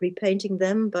repainting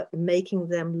them, but making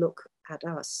them look at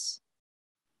us.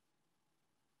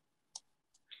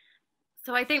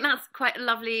 So I think that's quite a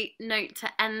lovely note to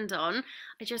end on.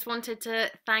 I just wanted to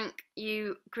thank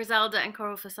you, Griselda and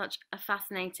Coral, for such a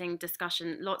fascinating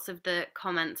discussion. Lots of the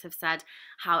comments have said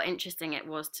how interesting it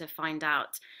was to find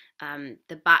out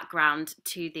the background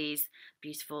to these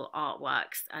beautiful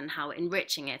artworks and how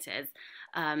enriching it is.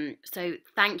 So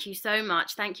thank you so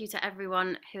much. Thank you to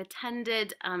everyone who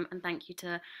attended, and thank you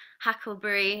to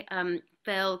HackelBury,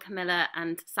 Phil, Camilla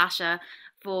and Sasha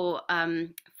for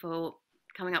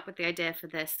coming up with the idea for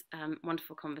this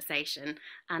wonderful conversation.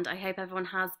 And I hope everyone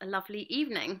has a lovely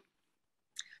evening.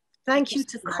 Thank you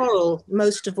to Coral,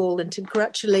 most of all, and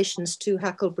congratulations to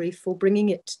HackelBury for bringing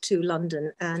it to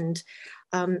London. And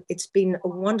it's been a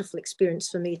wonderful experience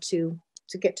for me to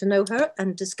get to know her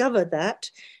and discover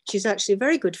that she's actually a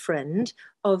very good friend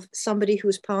of somebody who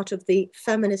was part of the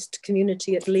feminist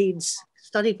community at Leeds,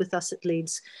 studied with us at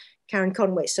Leeds, Karen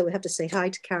Conway. So we have to say hi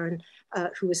to Karen,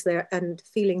 who was there, and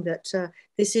feeling that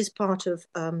this is part of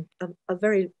a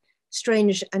very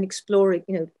strange and exploring,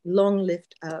 you know,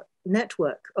 long-lived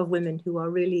network of women who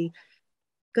are really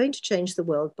going to change the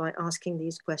world by asking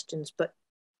these questions. But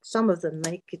some of them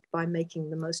make it by making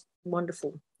the most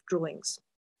wonderful drawings.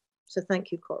 So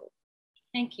thank you, Coral.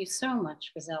 Thank you so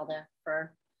much, Griselda,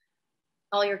 for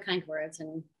all your kind words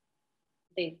and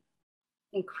the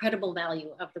incredible value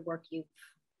of the work you've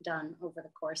done over the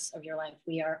course of your life.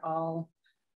 We are all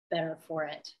better for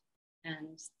it.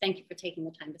 And thank you for taking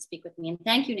the time to speak with me. And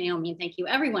thank you, Naomi, and thank you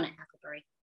everyone at HackelBury.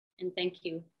 And thank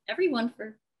you everyone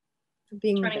for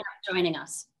being joining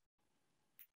us.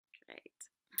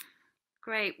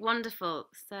 Great, wonderful.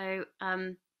 So,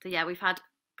 so yeah, we've had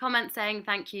comments saying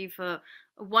thank you for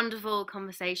a wonderful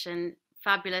conversation,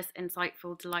 fabulous,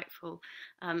 insightful, delightful,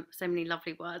 so many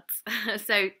lovely words.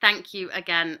 So thank you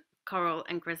again, Coral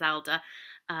and Griselda.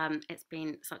 It's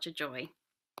been such a joy.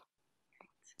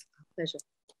 Pleasure.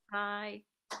 Bye,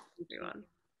 everyone.